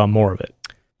wish we saw more of it.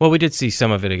 Well, we did see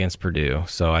some of it against Purdue,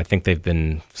 so I think they've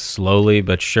been slowly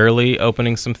but surely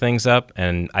opening some things up,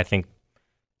 and I think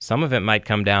some of it might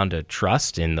come down to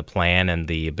trust in the plan and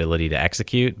the ability to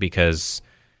execute, because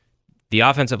the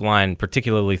offensive line,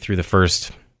 particularly through the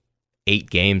first 8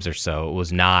 games or so,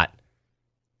 was not,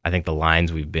 I think, the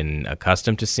lines we've been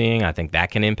accustomed to seeing. I think that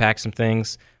can impact some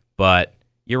things. But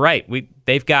you're right. We've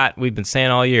been saying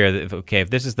all year that, if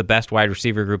this is the best wide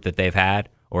receiver group that they've had,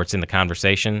 or it's in the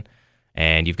conversation,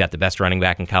 and you've got the best running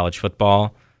back in college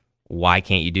football, why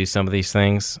can't you do some of these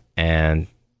things? And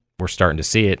we're starting to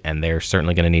see it, and they're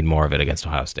certainly going to need more of it against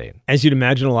Ohio State. As you'd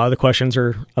imagine, a lot of the questions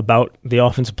are about the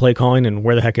offensive play calling and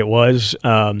where the heck it was.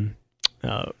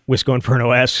 Wisco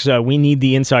Inferno asks, we need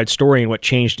the inside story and what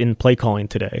changed in play calling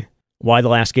today. Why the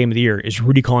last game of the year? Is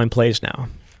Rudy calling plays now?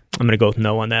 I'm going to go with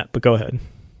no on that, but go ahead.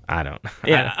 I don't.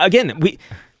 Yeah, again,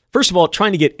 first of all,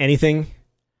 trying to get anything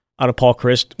out of Paul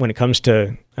Chryst when it comes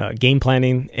to game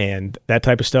planning and that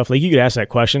type of stuff. Like, you could ask that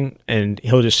question, and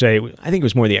he'll just say, I think it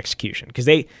was more the execution. Because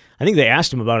I think they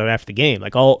asked him about it after the game.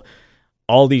 Like,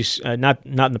 all these, not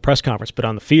in the press conference, but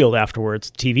on the field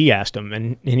afterwards, TV asked him,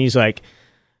 and he's like,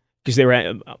 because they were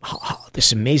at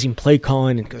this amazing play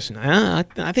calling, and goes, I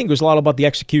think it was a lot about the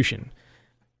execution,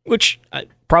 which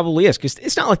probably is, because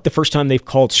it's not like the first time they've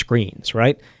called screens,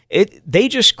 right? They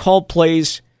just called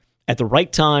plays at the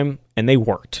right time, and they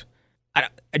worked.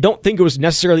 I don't think it was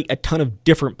necessarily a ton of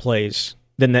different plays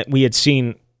than that we had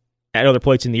seen at other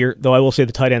points in the year, though I will say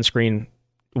the tight end screen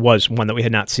was one that we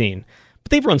had not seen.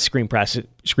 But they've run screen passes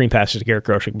to Garrett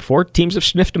Groshek before. Teams have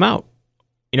sniffed him out.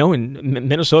 In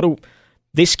Minnesota,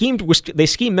 they schemed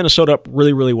Minnesota up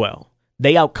really, really well.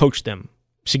 They outcoached them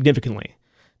significantly.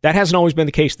 That hasn't always been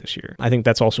the case this year. I think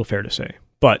that's also fair to say.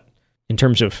 But in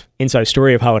terms of inside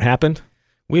story of how it happened,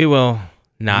 we will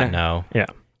not know. Yeah.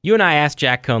 You and I asked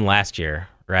Jack Cohn last year,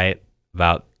 right,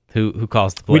 about who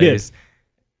calls the plays. We did.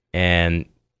 And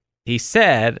he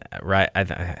said, right,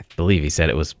 I believe he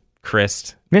said it was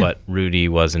Chryst, but Rudy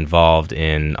was involved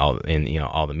in all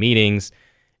the meetings,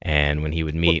 and when he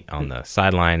would meet on the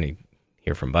sideline, he'd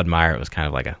hear from Budmeyer. It was kind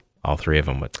of like all three of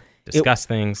them would discuss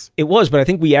things. It was, but I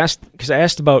think we asked, because I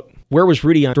asked about where was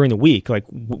Rudy during the week, like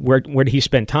where did he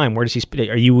spend time? Where does he spend?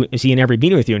 Is he in every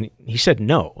meeting with you? And he said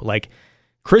no. Like,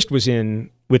 Chryst was in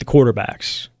with the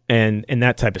quarterbacks and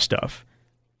that type of stuff.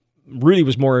 Rudy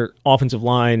was more offensive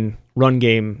line, run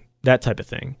game, that type of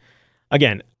thing.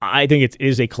 Again, I think it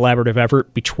is a collaborative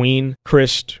effort between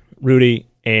Chryst, Rudy,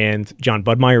 and John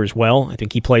Budmeyer as well. I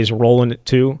think he plays a role in it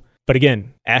too. But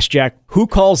again, ask Jack, who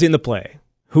calls in the play?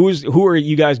 Who are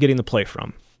you guys getting the play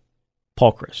from?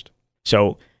 Paul Chryst.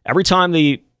 So every time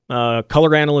the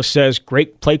color analyst says,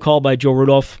 great play call by Joe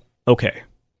Rudolph, okay,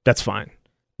 that's fine.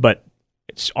 But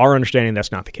it's our understanding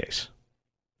that's not the case.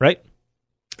 Right?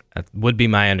 That would be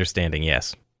my understanding,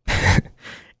 yes.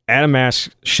 Adam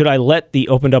asks, should I let the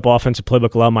opened up offensive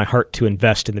playbook allow my heart to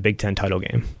invest in the Big Ten title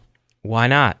game? Why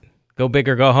not? Go big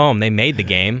or go home. They made the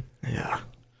game. Yeah.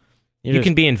 You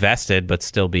can be invested, but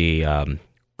still be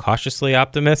cautiously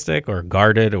optimistic or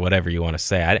guarded or whatever you want to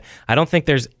say. I don't think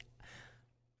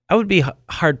I would be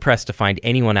hard-pressed to find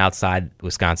anyone outside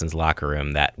Wisconsin's locker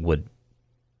room that would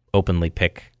openly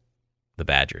pick the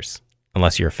Badgers,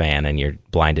 unless you're a fan and you're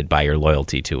blinded by your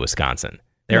loyalty to Wisconsin.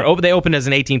 They opened as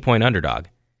an 18-point underdog.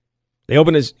 They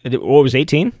opened as, what was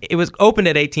 18? It was opened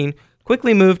at 18,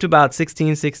 quickly moved to about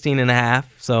 16 and a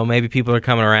half, so maybe people are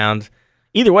coming around.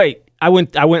 Either way, I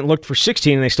went and looked for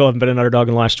 16, and they still haven't been an underdog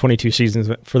in the last 22 seasons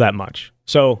for that much.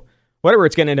 So whatever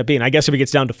it's going to end up being, I guess if it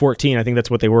gets down to 14, I think that's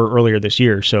what they were earlier this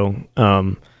year. So,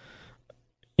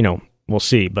 we'll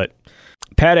see. But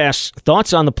Pat asks,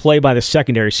 thoughts on the play by the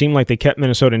secondary? Seemed like they kept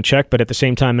Minnesota in check, but at the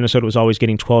same time, Minnesota was always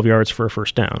getting 12 yards for a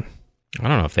first down. I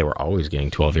don't know if they were always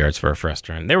getting 12 yards for a first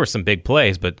down. There were some big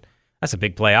plays, but that's a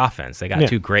big play offense. They got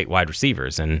two great wide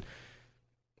receivers, and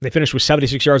they finished with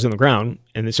 76 yards on the ground,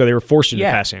 and so they were forced into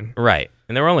passing. Right,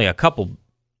 and there were only a couple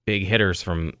big hitters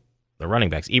from the running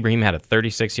backs. Ibrahim had a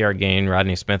 36-yard gain.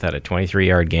 Rodney Smith had a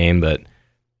 23-yard gain, but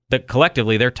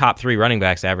collectively, their top three running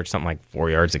backs averaged something like 4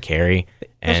 yards a carry.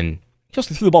 And he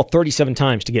also threw the ball 37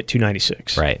 times to get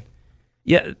 296. Right.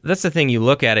 Yeah, that's the thing. You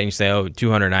look at it and you say,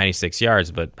 296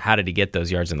 yards, but how did he get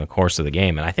those yards in the course of the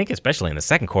game? And I think especially in the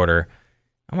second quarter,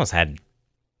 almost had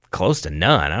close to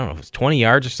none. I don't know if it was 20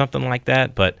 yards or something like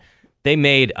that, but they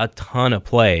made a ton of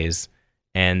plays,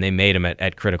 and they made them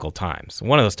at critical times.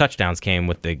 One of those touchdowns came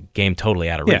with the game totally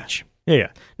out of reach.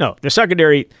 Yeah. No, the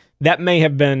secondary, that may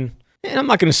have been, and I'm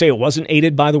not going to say it wasn't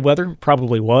aided by the weather,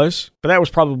 probably was, but that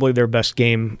was probably their best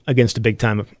game against a big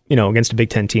time, against a Big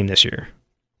Ten team this year,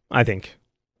 I think.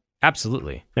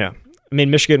 Absolutely. Yeah. I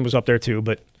mean, Michigan was up there too,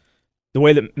 but the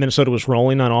way that Minnesota was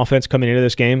rolling on offense coming into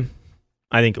this game,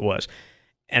 I think it was.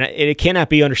 And it cannot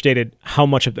be understated how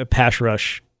much of the pass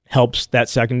rush helped the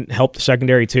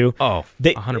secondary too. Oh,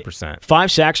 100%.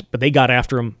 5 sacks, but they got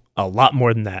after him a lot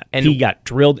more than that. And he got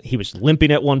drilled. He was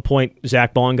limping at one point.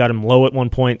 Zach Baun got him low at one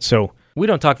point. So we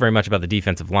don't talk very much about the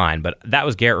defensive line, but that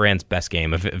was Garrett Rand's best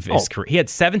game of his career. He had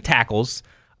 7 tackles.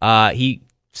 He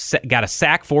got a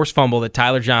sack, forced fumble that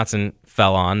Tyler Johnson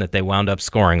fell on that they wound up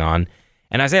scoring on.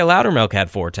 And Isaiah Loudermilk had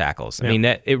 4 tackles. I mean,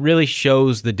 it really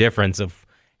shows the difference of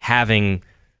having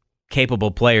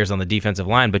capable players on the defensive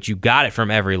line, but you got it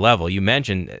from every level. You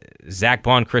mentioned Zach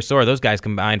Baun, Chris Orr, those guys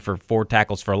combined for 4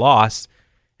 tackles for loss.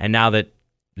 And now that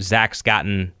Zach's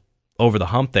gotten over the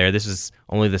hump there, this is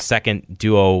only the second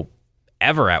duo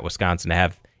ever at Wisconsin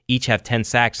to each have 10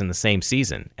 sacks in the same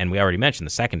season. And we already mentioned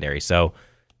the secondary. So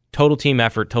total team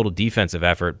effort, total defensive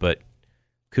effort, but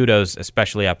kudos,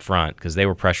 especially up front, because they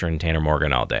were pressuring Tanner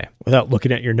Morgan all day. Without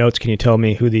looking at your notes, can you tell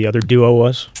me who the other duo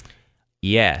was?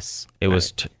 Yes, it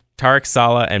was Tarek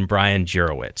Saleh and Brian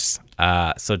Jurowicz.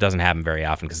 So it doesn't happen very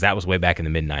often because that was way back in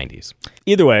the mid-90s.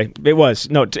 Either way, it was.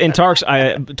 No, and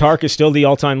Tarek is still the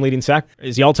all-time leading sack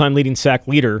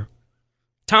leader.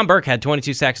 Tom Burke had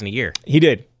 22 sacks in a year. He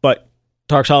did, but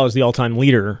Tarek Saleh is the all-time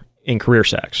leader in career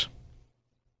sacks.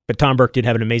 But Tom Burke did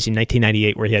have an amazing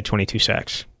 1998 where he had 22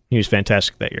 sacks. He was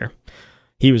fantastic that year.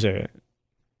 He was an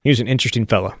interesting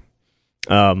fella.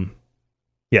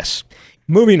 Yes.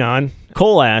 Moving on,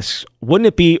 Cole asks, wouldn't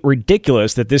it be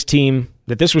ridiculous that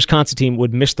this Wisconsin team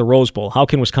would miss the Rose Bowl? How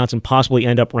can Wisconsin possibly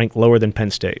end up ranked lower than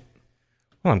Penn State?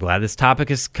 Well, I'm glad this topic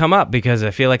has come up because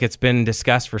I feel like it's been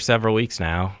discussed for several weeks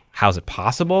now. How's it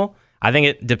possible? I think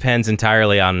it depends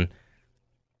entirely on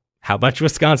how much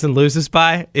Wisconsin loses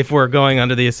by, if we're going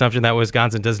under the assumption that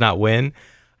Wisconsin does not win,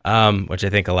 which I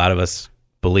think a lot of us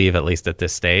believe, at least at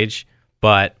this stage.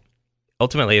 But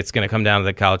ultimately, it's going to come down to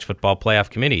the College Football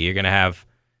Playoff Committee. You're going to have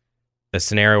a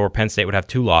scenario where Penn State would have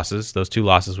 2 losses. Those 2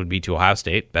 losses would be to Ohio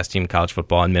State, best team in college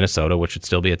football, and Minnesota, which would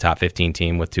still be a top 15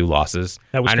 team with 2 losses.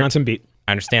 That Wisconsin beat.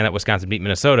 I understand that Wisconsin beat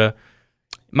Minnesota.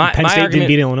 Penn State didn't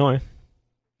beat Illinois.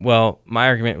 Well, my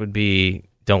argument would be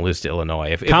don't lose to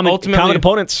Illinois. Common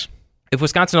opponents. If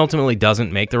Wisconsin ultimately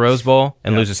doesn't make the Rose Bowl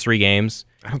and loses 3 games,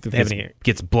 I don't think they have any.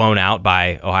 Gets blown out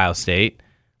by Ohio State,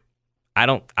 I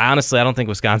don't think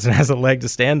Wisconsin has a leg to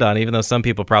stand on, even though some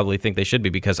people probably think they should be,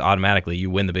 because automatically you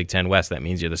win the Big Ten West. That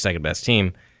means you're the second best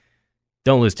team.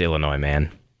 Don't lose to Illinois,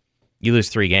 man. You lose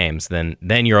 3 games, then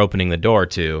you're opening the door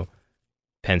to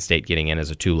Penn State getting in as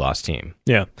a 2-loss team.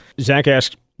 Yeah. Zach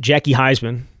asked, Jackie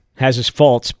Heisman has his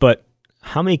faults, but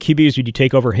how many QBs would you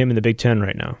take over him in the Big Ten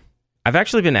right now? I've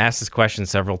actually been asked this question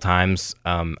several times,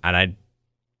 and I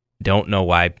don't know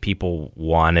why people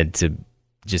wanted to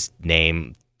just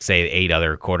name, say, 8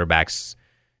 other quarterbacks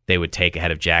they would take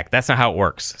ahead of Jack. That's not how it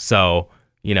works. So,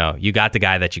 you got the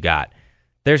guy that you got.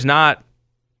 There's not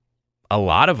a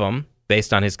lot of them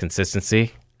based on his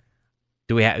consistency.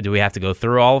 Do we have to go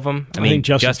through all of them? I mean,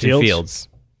 Justin Fields,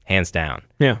 hands down.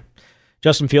 Yeah.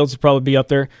 Justin Fields would probably be up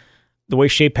there. The way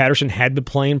Shea Patterson had been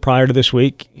playing prior to this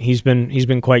week, he's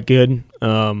been quite good.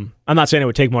 I'm not saying it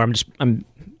would take more. I'm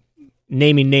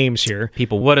naming names here.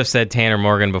 People would have said Tanner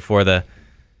Morgan before the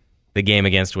game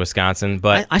against Wisconsin,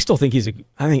 but I still think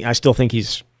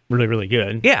he's really, really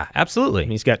good. Yeah, absolutely.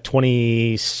 He's got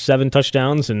 27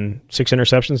 touchdowns and 6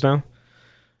 interceptions now,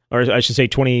 or I should say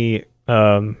 28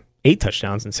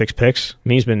 touchdowns and 6 picks. I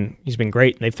mean, he's been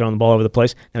great. They've thrown the ball over the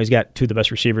place. Now he's got 2 of the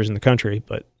best receivers in the country,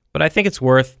 but I think it's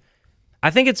worth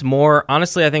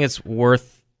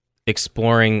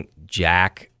exploring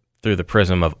Jack through the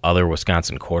prism of other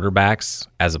Wisconsin quarterbacks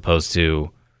as opposed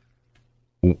to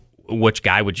which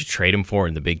guy would you trade him for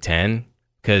in the Big Ten,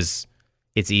 because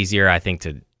it's easier, I think,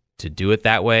 to do it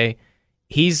that way.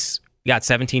 He's got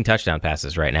 17 touchdown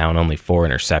passes right now and only 4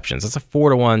 interceptions. That's a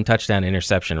 4-to-1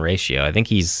 touchdown-interception ratio. I think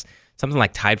he's something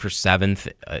like tied for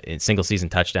 7th in single-season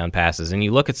touchdown passes. And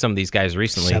you look at some of these guys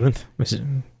recently. 7th?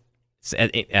 Is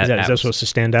that supposed to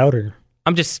stand out? Or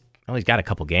he's got a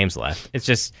couple games left. It's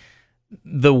just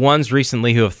the ones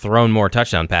recently who have thrown more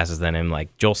touchdown passes than him,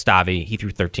 like Joel Stave, he threw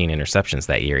 13 interceptions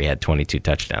that year. He had 22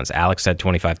 touchdowns. Alex had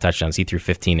 25 touchdowns. He threw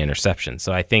 15 interceptions.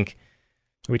 So I think...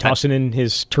 Are we tossing in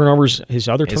his turnovers, his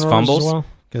other turnovers fumbles as well?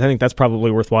 Because I think that's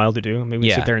probably worthwhile to do. Maybe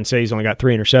we sit there and say he's only got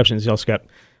 3 interceptions. He's also got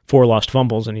 4 lost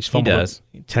fumbles, and he's fumbled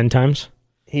 10 times.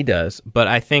 He does, but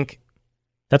I think...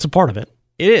 That's a part of it.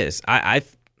 It is.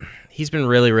 He's been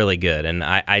really, really good, and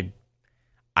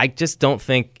I just don't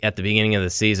think at the beginning of the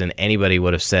season anybody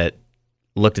would have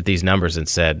looked at these numbers and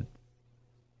said,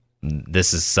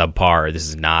 this is subpar, this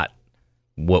is not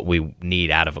what we need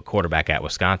out of a quarterback at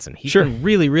Wisconsin. He's been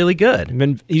really, really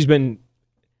good. He's been,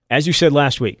 as you said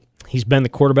last week, he's been the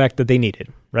quarterback that they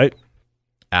needed, right?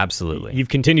 Absolutely. You've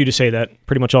continued to say that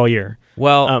pretty much all year.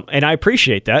 Well, and I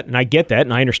appreciate that, and I get that,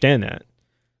 and I understand that.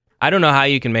 I don't know how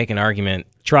you can make an argument.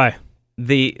 Try.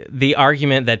 The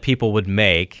argument that people would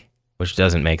make, which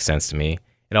doesn't make sense to me,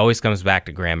 it always comes back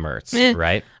to Graham Mertz,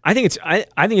 right? I think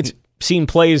it's seeing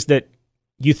plays that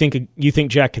you think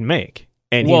Jack can make,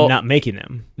 and him not making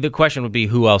them. The question would be,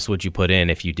 who else would you put in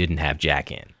if you didn't have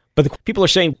Jack in? But people are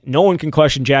saying no one can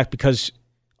question Jack because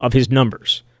of his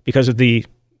numbers, because of the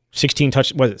 16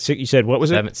 touch. You said what was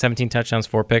it? 17 touchdowns,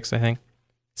 4 picks, I think.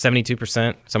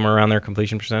 72%, somewhere around there,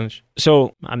 completion percentage.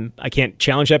 So I can't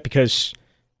challenge that because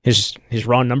his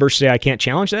raw numbers say I can't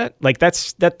challenge that? Like that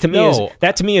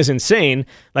to me is insane.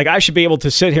 Like I should be able to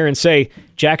sit here and say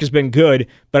Jack has been good,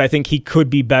 but I think he could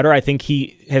be better. I think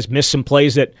he has missed some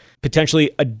plays that potentially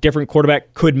a different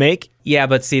quarterback could make. Yeah,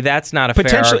 but see, that's not a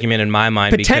fair argument in my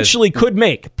mind. Potentially could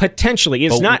make. Potentially.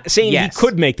 It's not saying he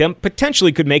could make them.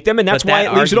 Potentially could make them, and that's why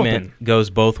it leaves it open. Goes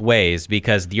both ways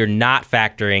because you're not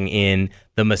factoring in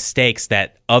the mistakes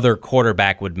that other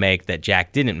quarterback would make that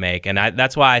Jack didn't make. And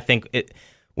that's why I think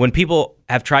when people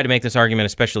have tried to make this argument,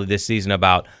 especially this season,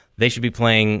 about they should be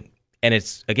playing, and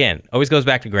it's, again, always goes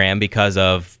back to Graham because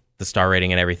of the star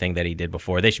rating and everything that he did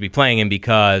before. They should be playing him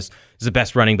because he's the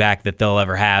best running back that they'll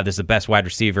ever have. This is the best wide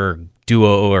receiver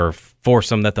duo or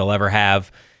foursome that they'll ever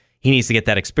have. He needs to get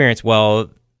that experience. Well,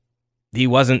 he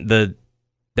wasn't the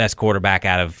best quarterback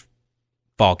out of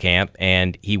fall camp,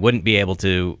 and he wouldn't be able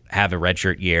to have a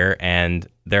redshirt year, and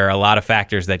there are a lot of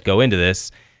factors that go into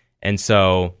this. And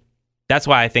so that's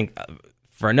why I think,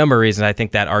 for a number of reasons, I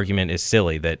think that argument is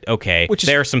silly. That, okay,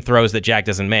 there are some throws that Jack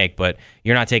doesn't make, but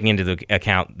you're not taking into the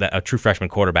account that a true freshman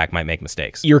quarterback might make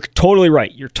mistakes. You're totally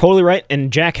right.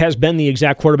 And Jack has been the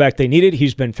exact quarterback they needed.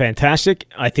 He's been fantastic.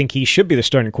 I think he should be the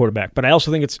starting quarterback. But I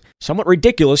also think it's somewhat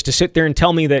ridiculous to sit there and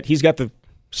tell me that he's got the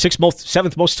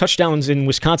seventh most touchdowns in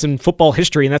Wisconsin football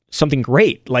history, and that's something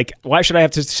great. Like, why should I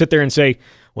have to sit there and say,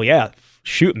 well, yeah,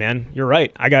 shoot, man, you're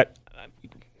right.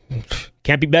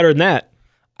 Can't be better than that.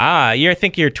 I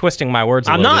think you're twisting my words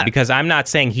a little bit, because I'm not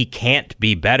saying he can't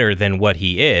be better than what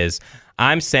he is.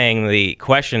 I'm saying the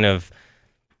question of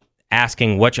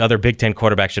asking which other Big Ten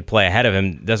quarterback should play ahead of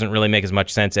him doesn't really make as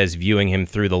much sense as viewing him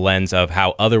through the lens of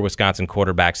how other Wisconsin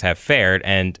quarterbacks have fared,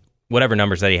 and whatever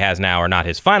numbers that he has now are not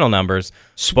his final numbers,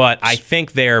 but I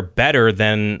think they're better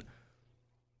than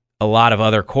a lot of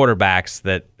other quarterbacks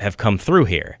that have come through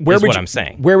here, is what I'm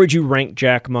saying. Where would you rank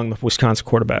Jack among the Wisconsin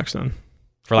quarterbacks then?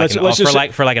 For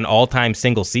an all-time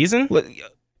single season?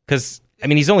 Because, I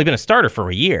mean, he's only been a starter for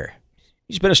a year.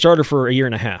 He's been a starter for a year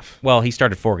and a half. Well, he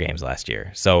started 4 games last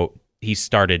year, so he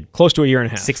started close to a year and a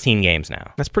half. 16 games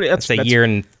now. That's a year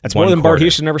and that's more than quarter. Bart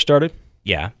Houston ever started.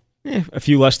 Yeah. A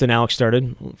few less than Alex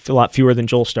started. A lot fewer than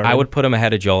Joel started. I would put him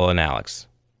ahead of Joel and Alex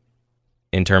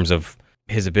in terms of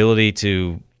his ability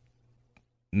to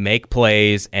make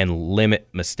plays and limit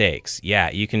mistakes.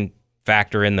 Yeah, you can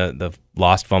factor in the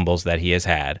lost fumbles that he has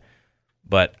had,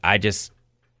 but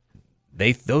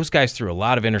those guys threw a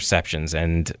lot of interceptions,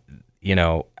 and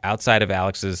outside of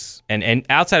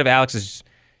Alex's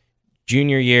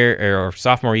junior year or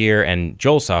sophomore year and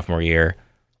Joel's sophomore year,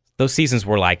 those seasons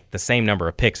were like the same number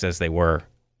of picks as they were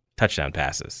touchdown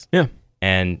passes. Yeah.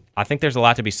 And I think there's a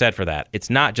lot to be said for that. It's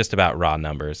not just about raw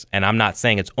numbers, and I'm not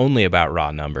saying it's only about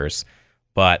raw numbers,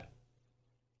 but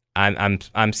I'm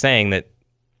saying that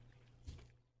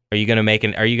are you going to make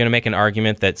an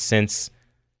argument that since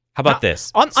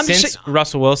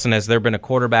Russell Wilson, has there been a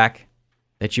quarterback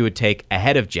that you would take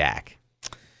ahead of Jack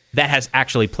that has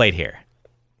actually played here?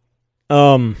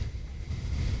 Tanner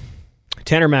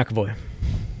McAvoy.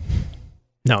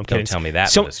 No, I'm kidding. Don't tell me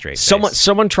that with a straight face.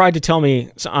 Someone tried to tell me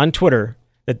on Twitter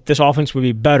that this offense would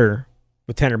be better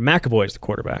with Tanner McAvoy as the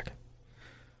quarterback.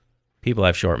 People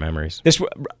have short memories. That's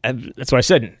what I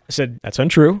said. I said, that's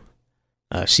untrue.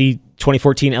 See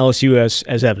 2014 LSU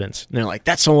as evidence. And they're like,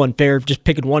 that's so unfair, just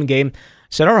picking one game. I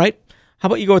said, all right, how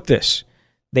about you go with this?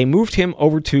 They moved him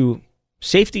over to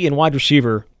safety and wide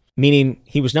receiver, meaning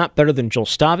he was not better than Joel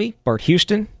Stave, Bart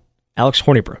Houston, Alex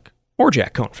Hornibrook, or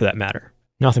Jack Cohn for that matter.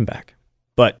 Nothing back.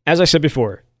 But as I said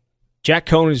before, Jack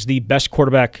Cohn is the best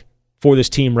quarterback for this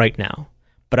team right now.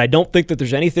 But I don't think that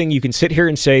there's anything you can sit here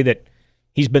and say that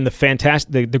he's been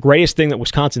the greatest thing that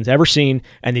Wisconsin's ever seen,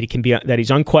 and that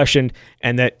he's unquestioned,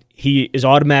 and that he is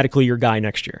automatically your guy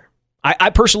next year. I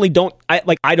personally don't.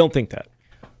 I don't think that.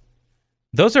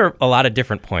 Those are a lot of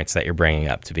different points that you're bringing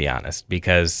up, to be honest,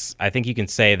 because I think you can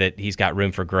say that he's got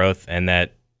room for growth, and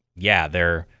that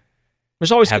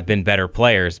there's always been better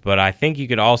players, but I think you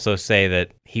could also say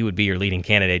that he would be your leading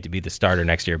candidate to be the starter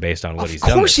next year based on what he's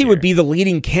done. Of course he would be the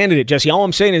leading candidate, Jesse. All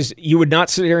I'm saying is you would not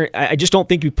sit here. I just don't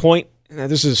think you point.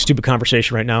 This is a stupid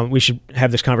conversation right now. We should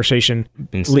have this conversation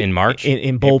in March,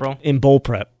 in bowl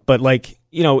prep, but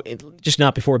just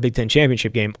not before a Big Ten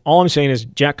championship game. All I'm saying is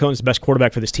Jack Cohn's the best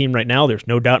quarterback for this team right now. There's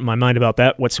no doubt in my mind about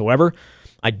that whatsoever.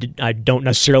 I don't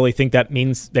necessarily think that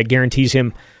guarantees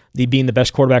him being the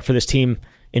best quarterback for this team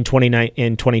in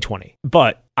 2020.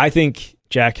 But I think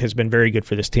Jack has been very good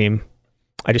for this team.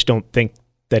 I just don't think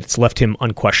that it's left him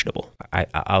unquestionable.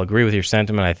 I'll agree with your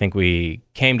sentiment. I think we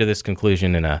came to this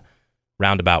conclusion in a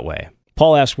roundabout way.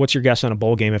 Paul asks, what's your guess on a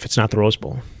bowl game if it's not the Rose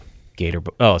Bowl?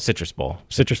 Citrus Bowl.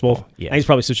 Citrus Bowl. Yeah. I think it's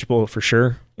probably Citrus Bowl for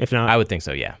sure. If not, I would think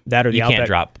so, yeah. That or the you Outback. can't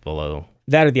drop below.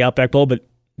 That or the Outback Bowl, but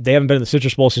they haven't been in the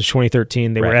Citrus Bowl since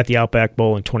 2013. They were Right. at the Outback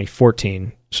Bowl in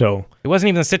 2014. So It wasn't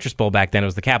even the Citrus Bowl back then. It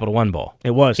was the Capital One Bowl.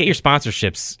 it was Get your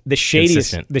sponsorships the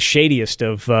shadiest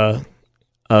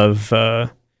of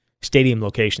stadium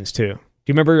locations too. Do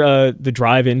you remember the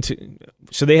drive into?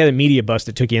 So they had a media bus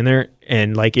that took you in there,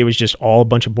 and like it was just all a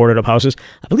bunch of boarded up houses.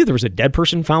 I believe there was a dead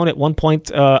person found at one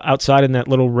point outside in that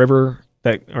little river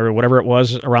or whatever it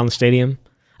was around the stadium.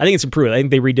 I think it's improved. I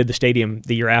think they redid the stadium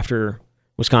the year after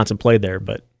Wisconsin played there.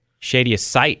 But Shadiest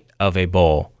site of a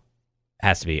bowl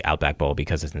has to be Outback Bowl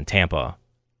because it's in Tampa.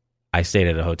 I stayed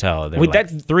at a hotel. There were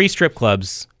 3 strip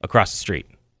clubs across the street.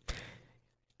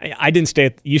 I didn't stay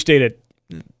at. You stayed at.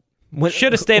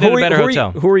 Should have stayed at a better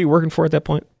hotel. Who were you working for at that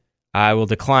point? I will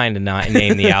decline to not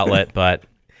name the outlet, but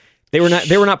They were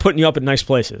not putting you up at nice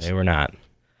places. they were not.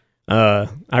 I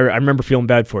remember feeling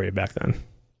bad for you back then.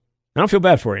 I don't feel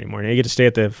bad for you anymore. You get to stay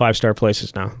at the 5-star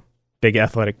places now. Big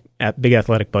athletic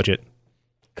budget.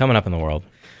 Coming up in the world.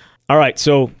 All right,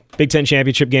 so Big Ten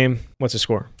championship game. What's the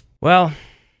score? Well,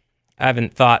 I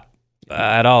haven't thought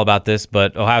at all about this,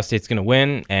 but Ohio State's going to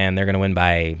win, and they're going to win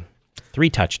by 3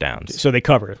 touchdowns. So they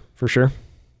cover it for sure.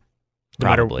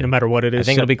 Probably. No matter what it is. I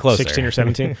think it'll be closer. 16 or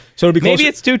 17. So it'll be closer. Maybe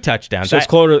it's 2 touchdowns. So it's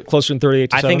closer than 38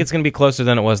 to 7? I think it's going to be closer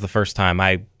than it was the first time.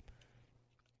 I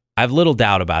have little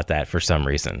doubt about that for some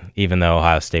reason, even though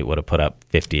Ohio State would have put up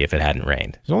 50 if it hadn't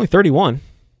rained. It's only 31.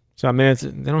 So I mean,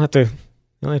 they don't have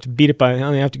to beat it by.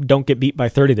 Don't get beat by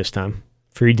 30 this time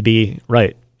for you to be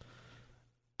right.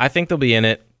 I think they'll be in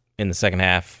it in the second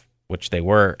half, which they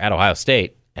were at Ohio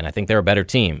State, and I think they're a better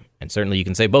team. And certainly you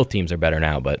can say both teams are better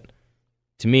now, but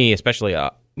to me, especially,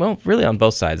 really on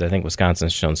both sides, I think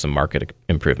Wisconsin's shown some market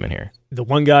improvement here. The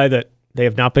one guy that they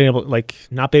have not been able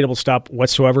to stop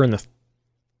whatsoever in the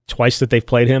twice that they've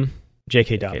played him,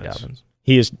 J.K. Dobbins.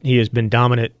 He has been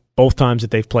dominant both times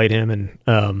that they've played him,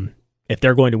 and if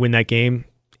they're going to win that game,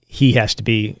 he has to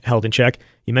be held in check.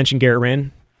 You mentioned Garrett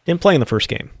Rand, didn't play in the first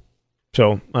game.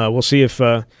 So we'll see if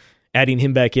adding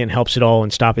him back in helps at all in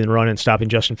stopping the run and stopping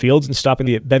Justin Fields and stopping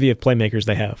the bevy of playmakers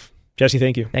they have. Jesse,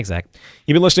 thank you. Thanks, Zach.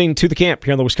 You've been listening to The Camp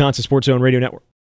here on the Wisconsin Sports Zone Radio Network.